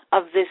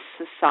of this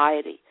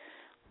society.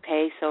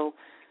 Okay,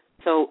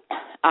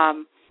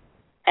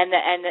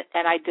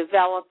 and I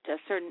developed a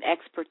certain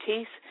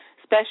expertise,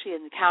 especially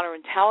in the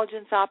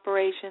counterintelligence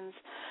operations,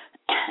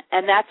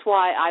 and that's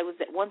why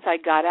once I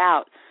got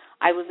out,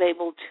 I was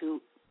able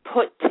to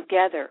put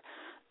together.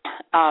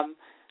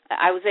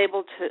 I was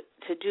able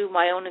to do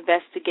my own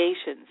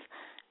investigations,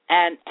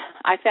 and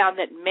I found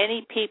that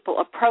many people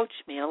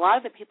approached me. And a lot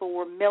of the people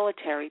were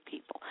military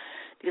people,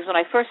 because when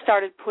I first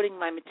started putting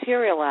my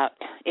material out,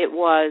 it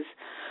was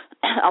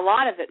a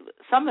lot of it,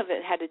 some of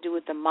it had to do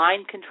with the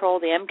mind control,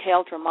 the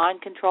MK-Ultra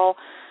mind control,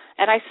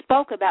 and I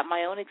spoke about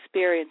my own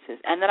experiences.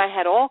 And then I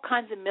had all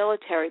kinds of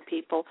military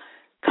people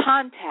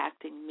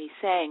contacting me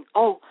saying,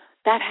 oh,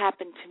 that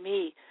happened to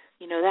me,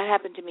 that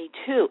happened to me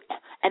too.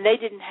 And they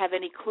didn't have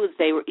any clues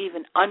they were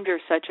even under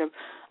such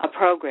a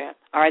program.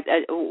 All right,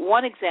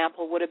 one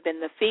example would have been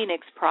the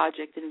Phoenix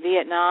Project in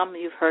Vietnam.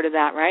 You've heard of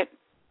that, right?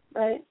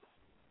 Right.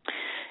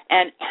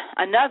 And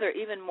another,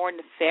 even more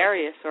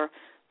nefarious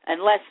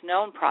and less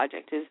known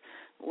project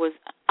was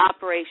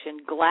Operation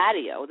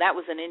Gladio. That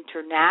was an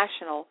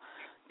international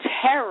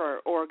terror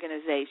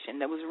organization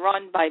that was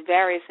run by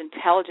various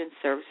intelligence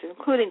services,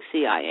 including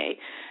CIA.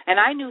 And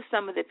I knew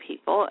some of the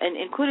people, and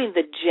including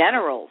the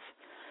generals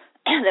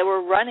that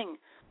were running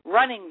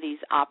these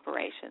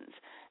operations.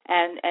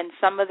 And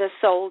some of the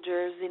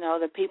soldiers,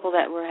 the people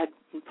that had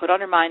been put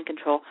under mind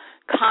control,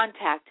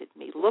 contacted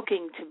me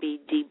looking to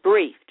be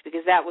debriefed,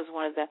 because that was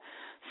one of the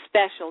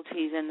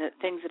specialties and the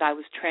things that I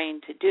was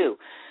trained to do.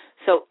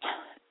 So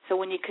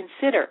when you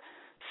consider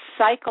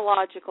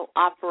psychological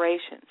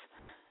operations,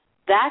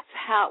 that's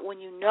how, when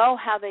you know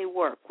how they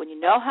work, when you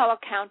know how a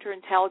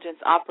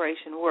counterintelligence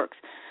operation works,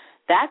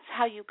 that's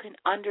how you can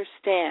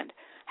understand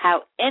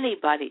how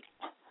anybody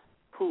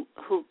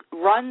who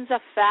runs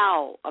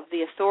afoul of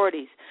the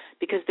authorities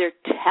because they're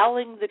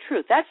telling the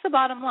truth. That's the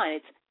bottom line.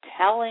 It's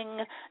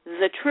telling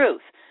the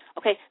truth.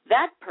 Okay,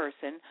 that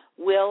person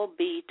will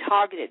be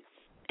targeted.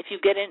 If you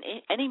get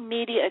any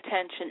media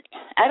attention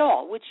at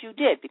all, which you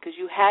did because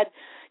you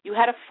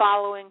had a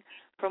following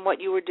from what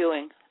you were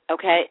doing,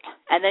 okay,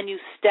 and then you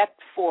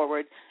stepped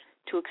forward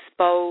to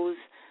expose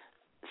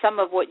some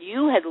of what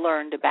you had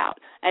learned about.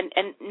 And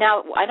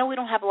now, I know we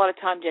don't have a lot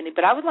of time, Jenny,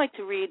 but I would like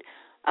to read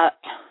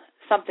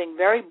something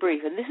very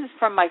brief, and this is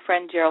from my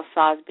friend Gerald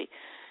Sosby,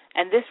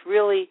 and this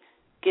really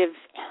gives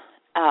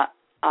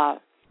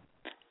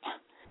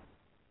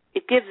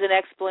it gives an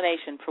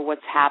explanation for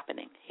what's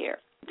happening here.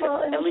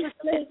 Well, and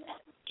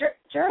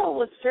Gerald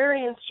was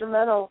very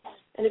instrumental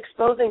in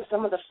exposing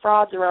some of the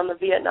frauds around the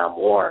Vietnam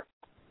War.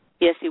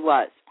 Yes, he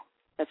was.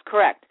 That's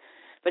correct.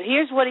 But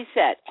here's what he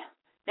said.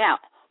 Now,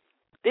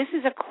 this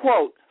is a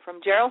quote from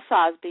Gerald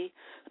Sosby,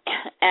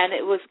 and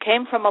it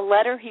came from a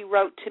letter he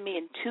wrote to me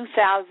in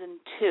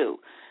 2002.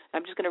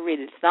 I'm just going to read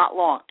it. It's not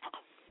long.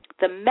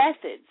 The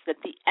methods that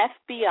the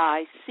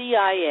FBI,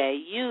 CIA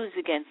use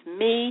against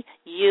me,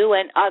 you,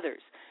 and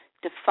others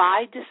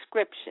defy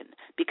description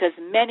because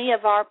many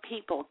of our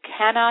people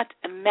cannot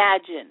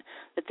imagine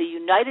that the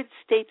United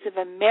States of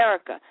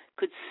America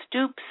could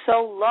stoop so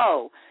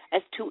low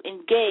as to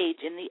engage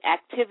in the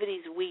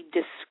activities we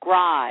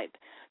describe.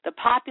 The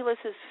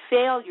populace's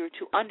failure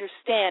to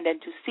understand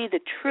and to see the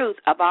truth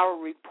of our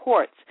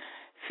reports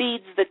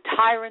feeds the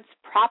tyrant's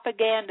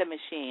propaganda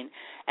machine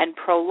and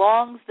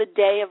prolongs the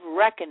day of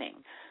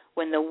reckoning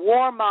when the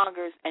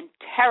warmongers and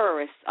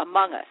terrorists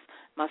among us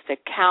must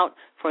account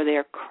for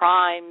their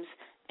crimes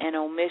and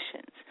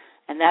omissions.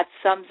 And that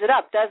sums it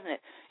up, doesn't it?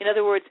 In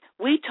other words,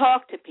 we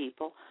talk to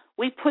people,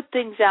 we put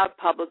things out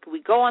publicly,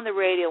 we go on the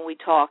radio and we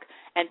talk,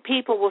 and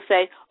people will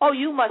say, oh,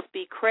 you must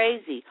be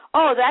crazy.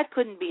 Oh, that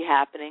couldn't be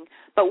happening.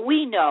 But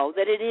we know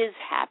that it is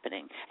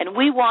happening, and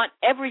we want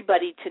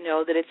everybody to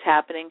know that it's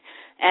happening.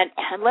 And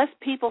unless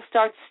people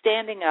start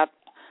standing up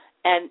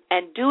and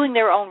doing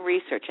their own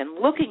research and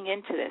looking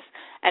into this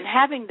and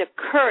having the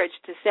courage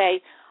to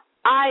say,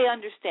 I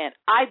understand,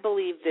 I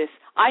believe this,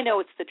 I know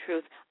it's the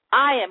truth,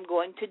 I am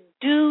going to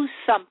do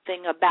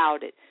something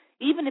about it,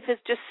 even if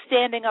it's just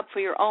standing up for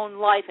your own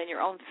life and your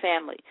own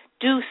family.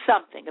 Do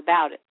something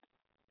about it.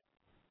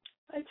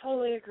 I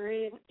totally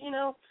agree. You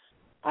know,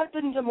 I've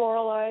been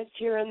demoralized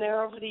here and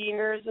there over the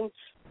years and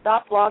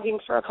stopped blogging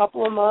for a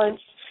couple of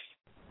months.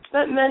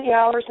 Spent many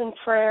hours in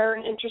prayer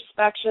and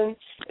introspection.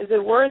 Is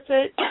it worth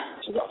it?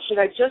 Should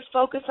I just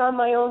focus on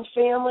my own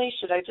family?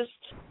 Should I just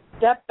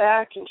step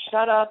back and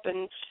shut up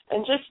and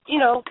just,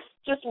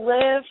 just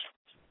live?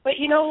 But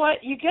you know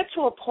what? You get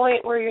to a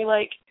point where you're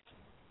like,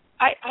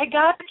 I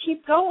got to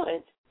keep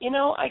going.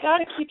 I got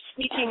to keep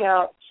speaking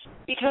out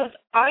because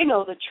I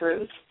know the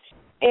truth.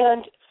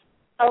 And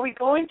are we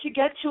going to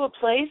get to a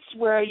place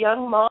where a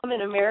young mom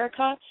in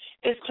America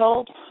is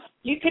told,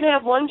 you can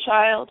have one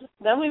child,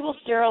 then we will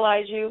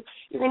sterilize you.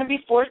 You're going to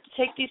be forced to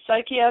take these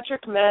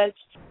psychiatric meds.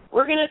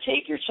 We're going to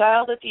take your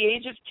child at the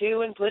age of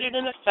 2 and put it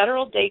in a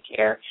federal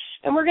daycare,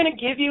 and we're going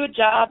to give you a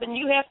job, and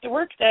you have to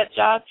work that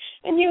job,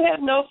 and you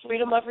have no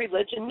freedom of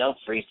religion, no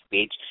free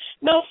speech,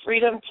 no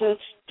freedom to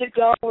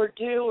go or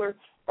do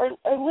or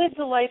live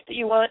the life that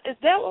you want. Is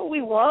that what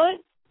we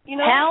want?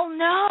 Hell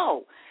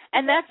no.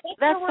 And that's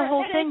the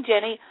whole thing,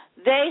 Jenny.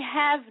 They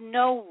have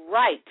no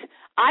right.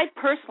 I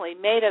personally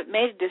made a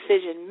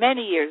decision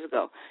many years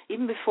ago,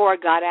 even before I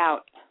got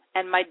out,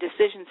 and my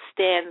decision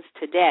stands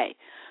today.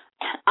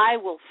 I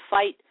will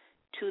fight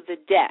to the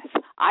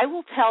death. I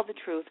will tell the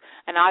truth,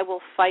 and I will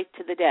fight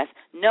to the death.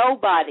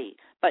 Nobody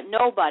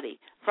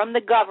from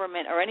the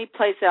government or any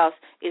place else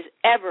is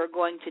ever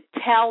going to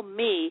tell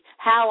me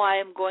how I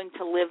am going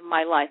to live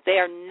my life. They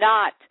are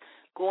not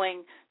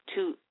going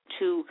to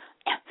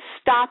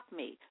stop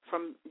me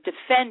from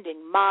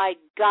defending my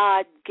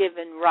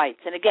God-given rights.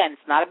 And again,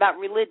 it's not about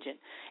religion.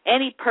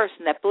 Any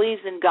person that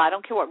believes in God, I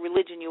don't care what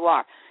religion you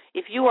are,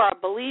 if you are a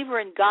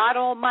believer in God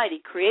Almighty,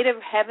 creator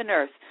of heaven and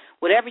earth,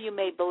 whatever you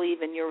may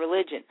believe in your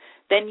religion,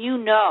 then you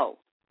know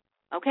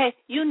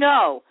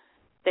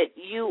that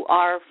you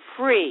are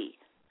free.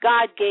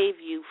 God gave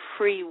you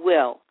free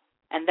will,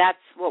 and that's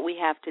what we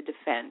have to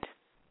defend.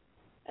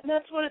 And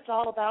that's what it's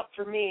all about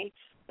for me.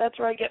 That's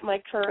where I get my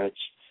courage.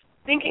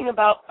 Thinking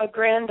about a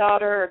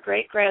granddaughter or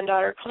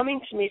great-granddaughter coming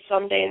to me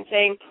someday and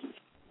saying,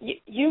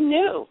 you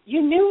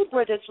knew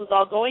where this was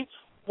all going.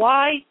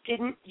 Why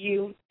didn't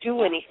you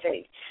do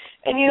anything?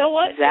 And you know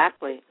what?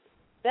 Exactly.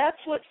 That's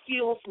what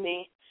fuels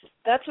me.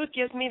 That's what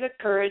gives me the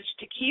courage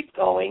to keep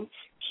going,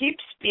 keep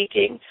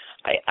speaking.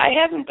 I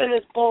haven't been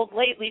as bold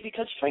lately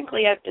because,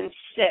 frankly, I've been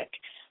sick.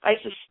 I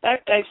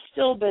suspect I've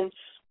still been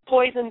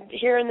poisoned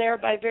here and there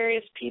by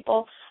various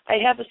people. I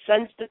have a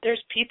sense that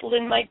there's people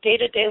in my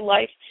day-to-day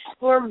life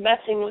who are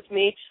messing with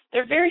me.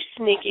 They're very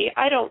sneaky.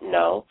 I don't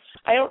know.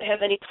 I don't have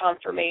any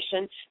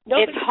confirmation.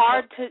 It's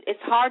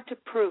hard to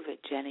prove it,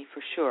 Jenny,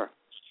 for sure.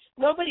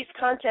 Nobody's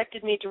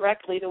contacted me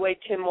directly the way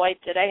Tim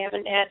White did. I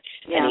haven't had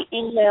any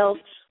emails.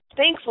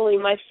 Thankfully,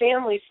 my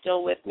family's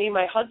still with me.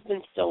 My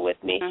husband's still with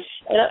me.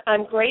 Mm-hmm. And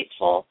I'm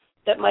grateful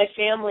that my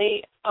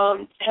family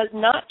has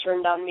not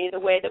turned on me the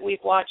way that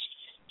we've watched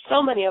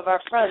so many of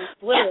our friends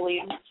literally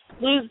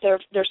lose their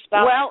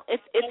spouse. Well,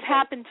 it's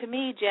happened to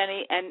me,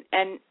 Jenny,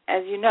 and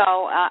as you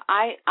know,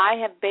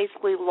 I have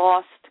basically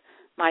lost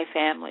my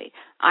family.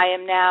 I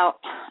am now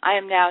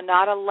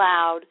not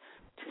allowed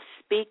to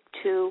speak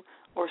to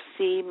or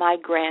see my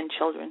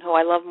grandchildren, who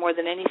I love more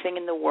than anything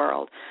in the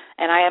world,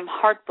 and I am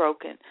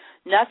heartbroken.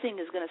 Nothing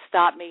is going to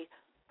stop me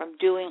from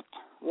doing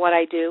what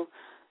I do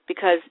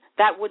because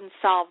that wouldn't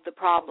solve the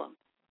problem,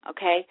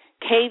 okay?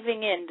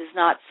 Caving in does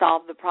not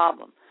solve the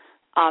problem.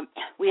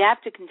 We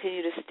have to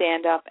continue to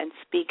stand up and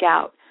speak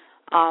out,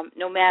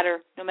 no matter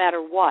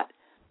what,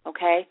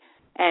 okay?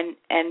 And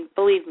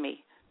believe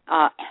me,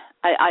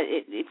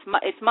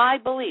 it's my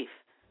belief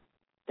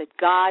that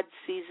God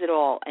sees it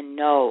all and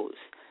knows,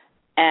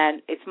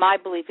 and it's my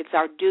belief it's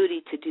our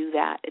duty to do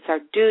that. It's our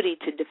duty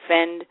to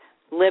defend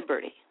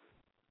liberty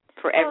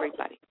for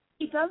everybody.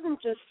 He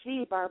doesn't just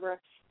see, Barbara.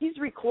 He's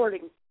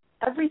recording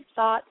every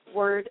thought,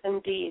 word,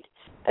 and deed.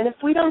 And if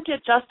we don't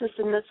get justice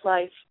in this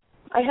life,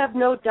 I have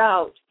no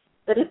doubt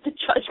that at the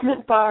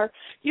judgment bar,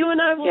 you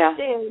and I will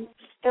stand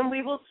and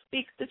we will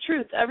speak the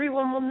truth.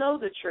 Everyone will know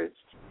the truth.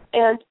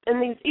 And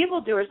these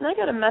evildoers, and I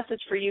got a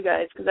message for you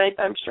guys because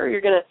I'm sure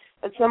you're going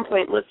to at some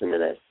point listen to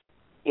this.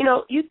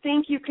 You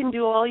think you can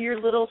do all your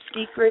little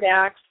secret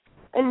acts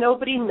and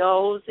nobody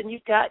knows, and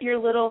you've got your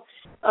little,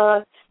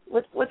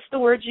 what's the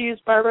word you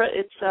use, Barbara?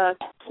 It's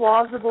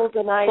plausible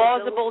deniability.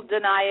 Plausible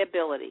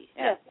deniability.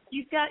 Yes.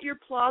 You've got your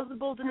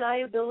plausible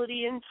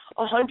deniability in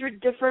 100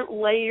 different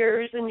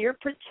layers, and you're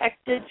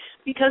protected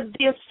because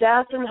the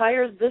assassin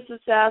hires this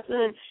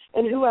assassin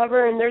and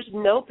whoever, and there's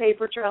no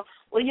paper trail.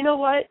 Well, you know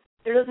what?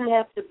 There doesn't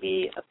have to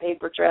be a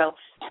paper trail.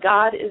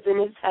 God is in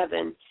his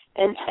heaven,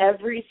 and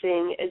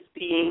everything is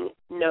being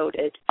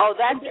noted. Oh,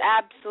 that's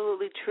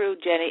absolutely true,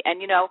 Jenny.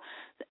 And,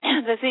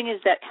 the thing is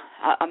that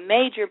a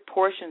major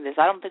portion of this,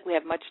 I don't think we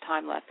have much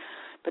time left,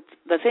 but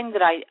the thing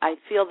that I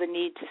feel the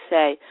need to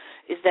say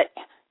is that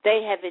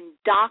they have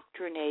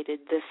indoctrinated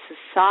the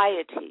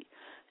society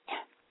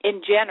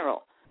in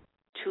general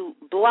to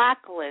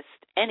blacklist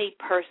any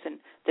person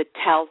that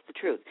tells the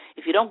truth.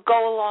 If you don't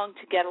go along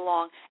to get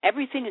along,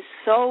 everything is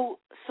so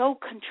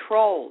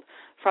controlled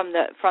from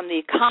the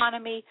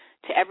economy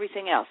to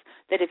everything else.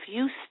 That if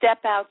you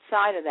step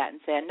outside of that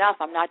and say, enough,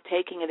 I'm not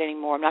taking it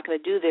anymore, I'm not going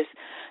to do this,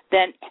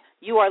 then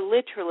you are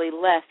literally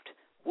left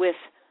with,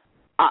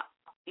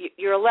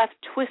 you're left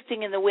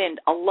twisting in the wind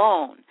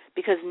alone,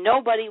 because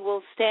nobody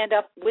will stand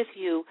up with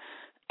you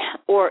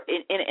or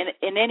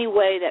in any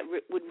way that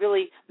would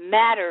really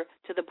matter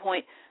to the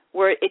point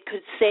where it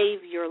could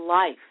save your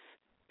life.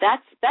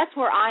 That's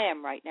where I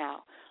am right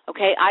now.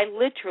 Okay, I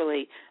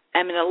literally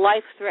am in a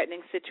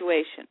life-threatening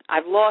situation.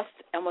 I've lost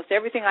almost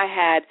everything I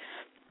had,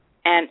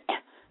 and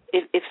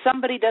if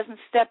somebody doesn't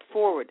step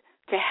forward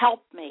to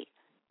help me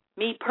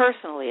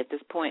personally at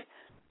this point,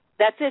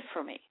 that's it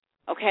for me.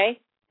 Okay,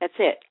 that's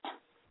it.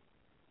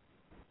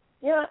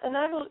 Yeah, and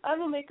I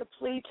will make a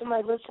plea to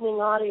my listening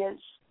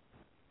audience.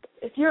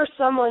 If you're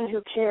someone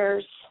who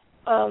cares,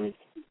 Barbara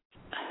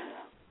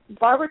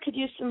could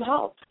use some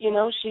help. You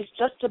know, she's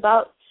just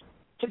about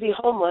to be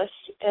homeless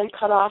and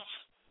cut off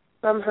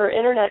from her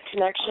internet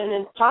connection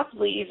and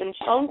possibly even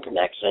phone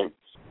connection.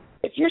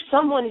 If you're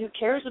someone who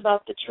cares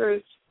about the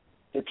truth,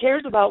 who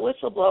cares about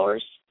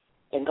whistleblowers,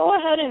 then go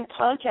ahead and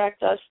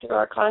contact us through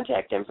our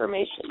contact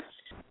information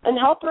and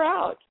help her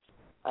out.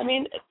 I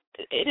mean,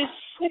 it is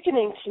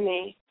sickening to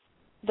me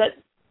that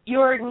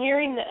you're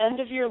nearing the end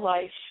of your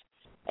life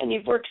and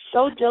you've worked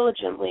so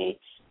diligently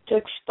to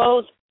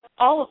expose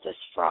all of this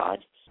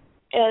fraud,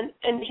 and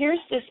here's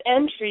this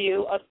end for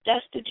you of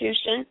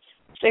destitution,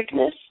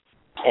 sickness,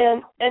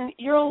 and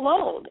you're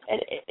alone.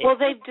 And well,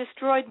 they've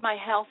destroyed my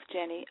health,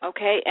 Jenny,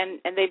 okay, and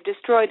they've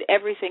destroyed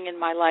everything in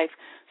my life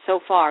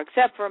so far,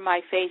 except for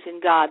my faith in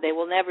God. They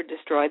will never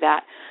destroy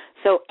that.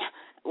 So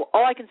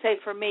all I can say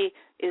for me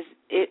is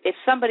if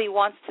somebody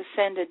wants to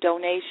send a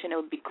donation, it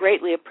would be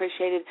greatly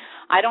appreciated.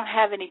 I don't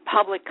have any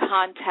public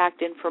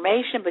contact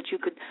information, but you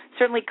could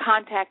certainly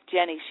contact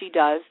Jenny. She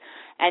does.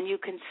 And you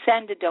can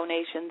send a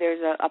donation.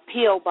 There's a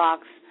P.O.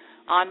 box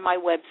on my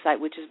website,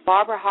 which is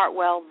Barbara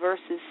Hartwell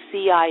versus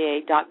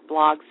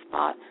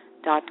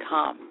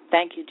CIA.blogspot.com.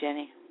 Thank you,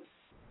 Jenny.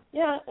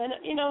 Yeah, and,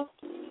 you know,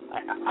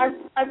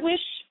 I wish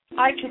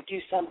I could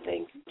do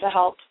something to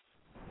help.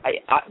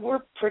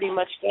 We're pretty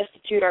much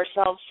destitute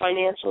ourselves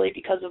financially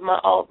because of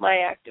all of my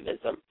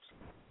activism.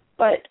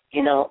 But,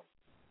 you know,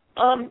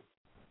 I'm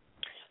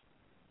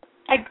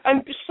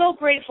so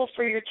grateful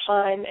for your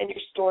time and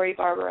your story,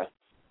 Barbara,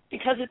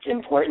 because it's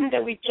important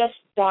that we just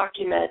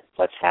document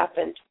what's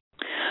happened.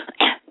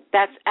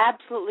 That's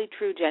absolutely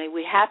true, Jenny.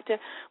 We have to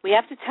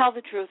tell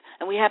the truth,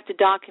 and we have to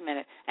document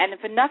it. And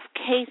if enough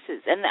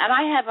cases, and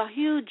I have a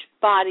huge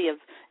body of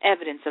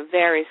evidence of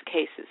various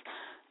cases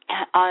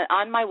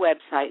on my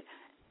website.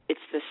 It's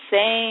the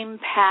same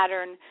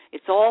pattern.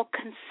 It's all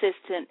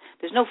consistent.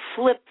 There's no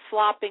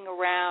flip-flopping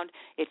around.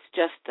 It's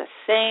just the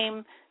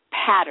same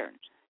pattern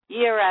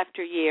year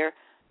after year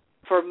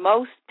for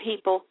most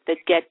people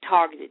that get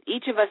targeted.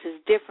 Each of us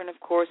is different, of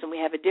course, and we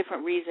have a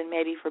different reason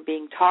maybe for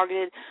being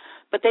targeted,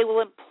 but they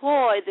will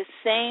employ the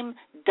same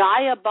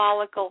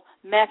diabolical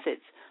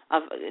methods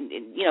of,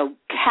 you know,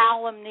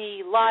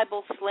 calumny,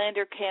 libel,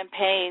 slander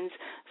campaigns,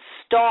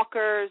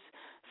 stalkers,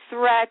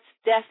 threats,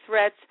 death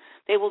threats.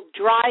 They will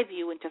drive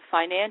you into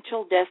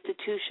financial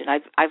destitution.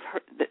 I've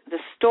heard the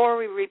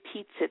story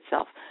repeats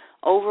itself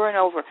over and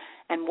over.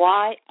 And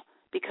why?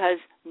 Because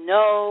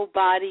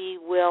nobody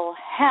will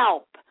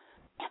help.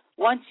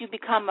 Once you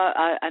become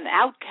an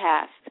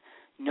outcast,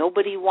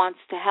 nobody wants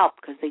to help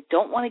because they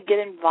don't want to get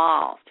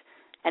involved.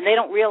 And they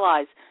don't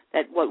realize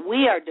that what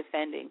we are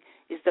defending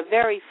is the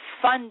very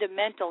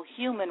fundamental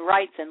human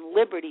rights and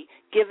liberty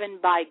given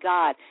by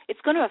God.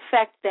 It's going to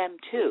affect them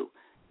too,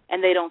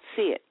 and they don't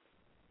see it.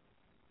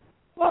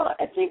 Well,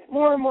 I think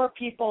more and more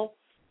people,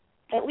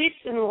 at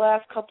least in the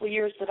last couple of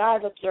years that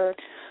I've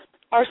observed,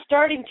 are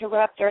starting to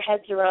wrap their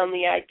heads around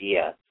the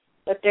idea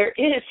that there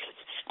is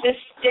this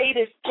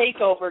statist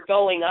takeover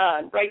going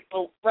on right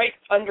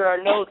under our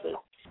noses.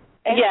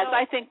 And yes,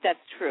 I think that's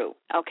true.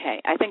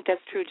 Okay, I think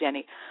that's true,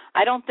 Jenny.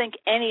 I don't think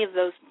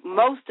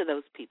most of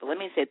those people, let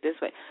me say it this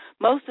way,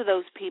 most of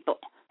those people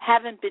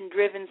haven't been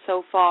driven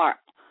so far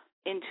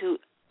into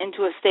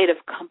a state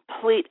of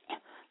complete,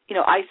 you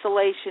know,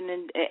 isolation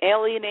and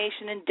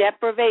alienation and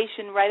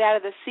deprivation right out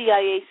of the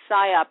CIA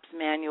PSYOPs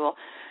manual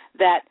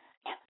that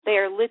they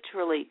are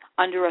literally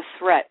under a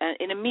threat,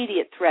 an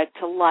immediate threat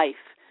to life.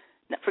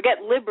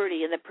 Forget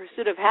liberty and the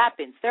pursuit of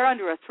happiness. They're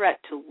under a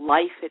threat to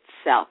life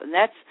itself, and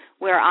that's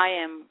where I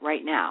am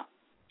right now.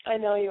 I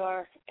know you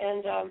are.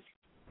 And,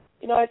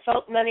 you know, I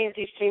felt many of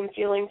these same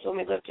feelings when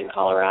we lived in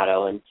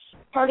Colorado, and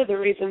part of the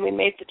reason we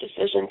made the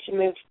decision to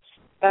move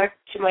back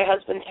to my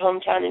husband's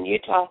hometown in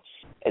Utah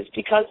is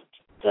because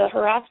the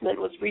harassment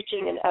was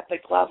reaching an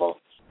epic level,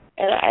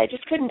 and I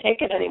just couldn't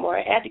take it anymore.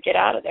 I had to get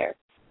out of there.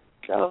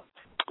 So,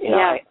 you know,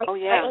 I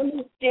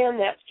understand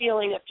that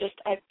feeling of just,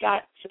 I've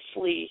got to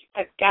flee.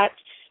 I've got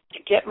to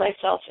get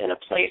myself in a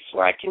place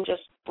where I can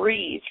just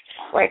breathe,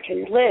 where I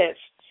can live.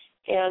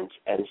 And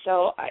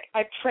so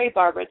I pray,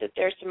 Barbara, that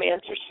there's some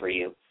answers for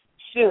you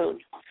soon.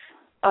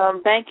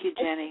 Thank you,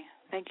 Jenny.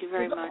 Thank you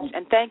very much.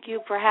 And thank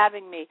you for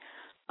having me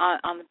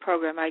on the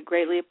program. I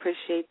greatly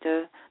appreciate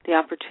the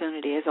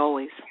opportunity, as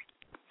always.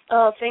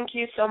 Oh, thank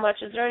you so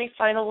much. Is there any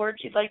final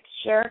words you'd like to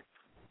share?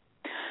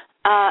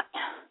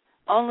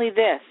 Only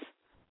this.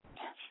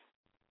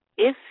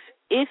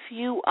 If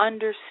you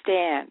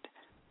understand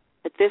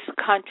that this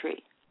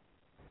country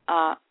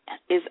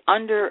is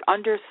under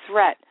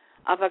threat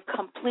of a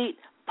complete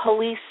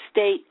police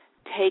state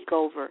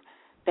takeover,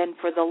 then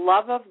for the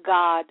love of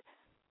God,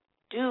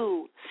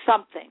 do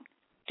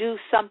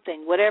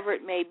something, whatever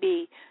it may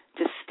be,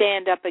 to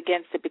stand up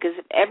against it, because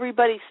if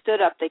everybody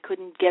stood up, they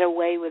couldn't get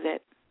away with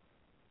it.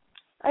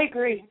 I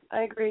agree.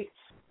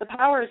 The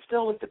power is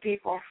still with the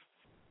people.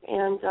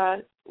 And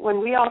when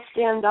we all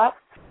stand up,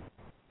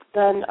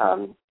 then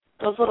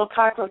those little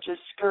cockroaches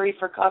scurry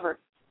for cover.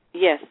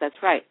 Yes,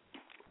 that's right.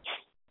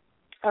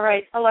 All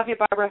right. I love you,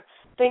 Barbara.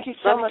 Thank you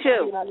so much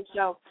for being on the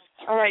show.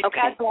 All right. Okay.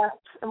 God bless.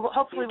 And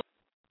hopefully...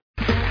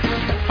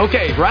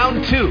 Okay,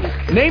 round 2.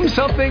 Name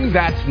something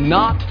that's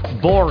not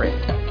boring.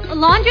 A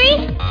laundry?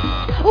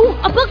 Ooh,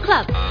 a book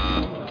club.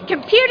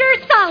 Computer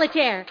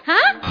solitaire,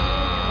 huh?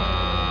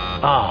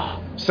 Ah,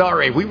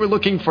 sorry, we were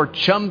looking for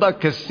Chumba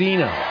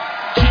Casino.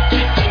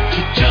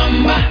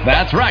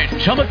 That's right,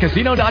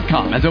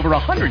 ChumbaCasino.com has over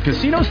 100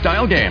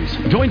 casino-style games.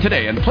 Join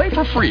today and play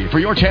for free for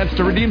your chance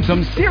to redeem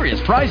some serious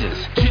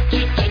prizes.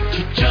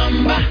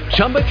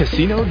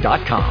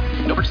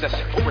 ChumbaCasino.com. No purchase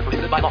necessary. Void where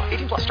prohibited by law.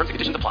 18+ terms and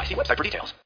conditions apply. See website for details.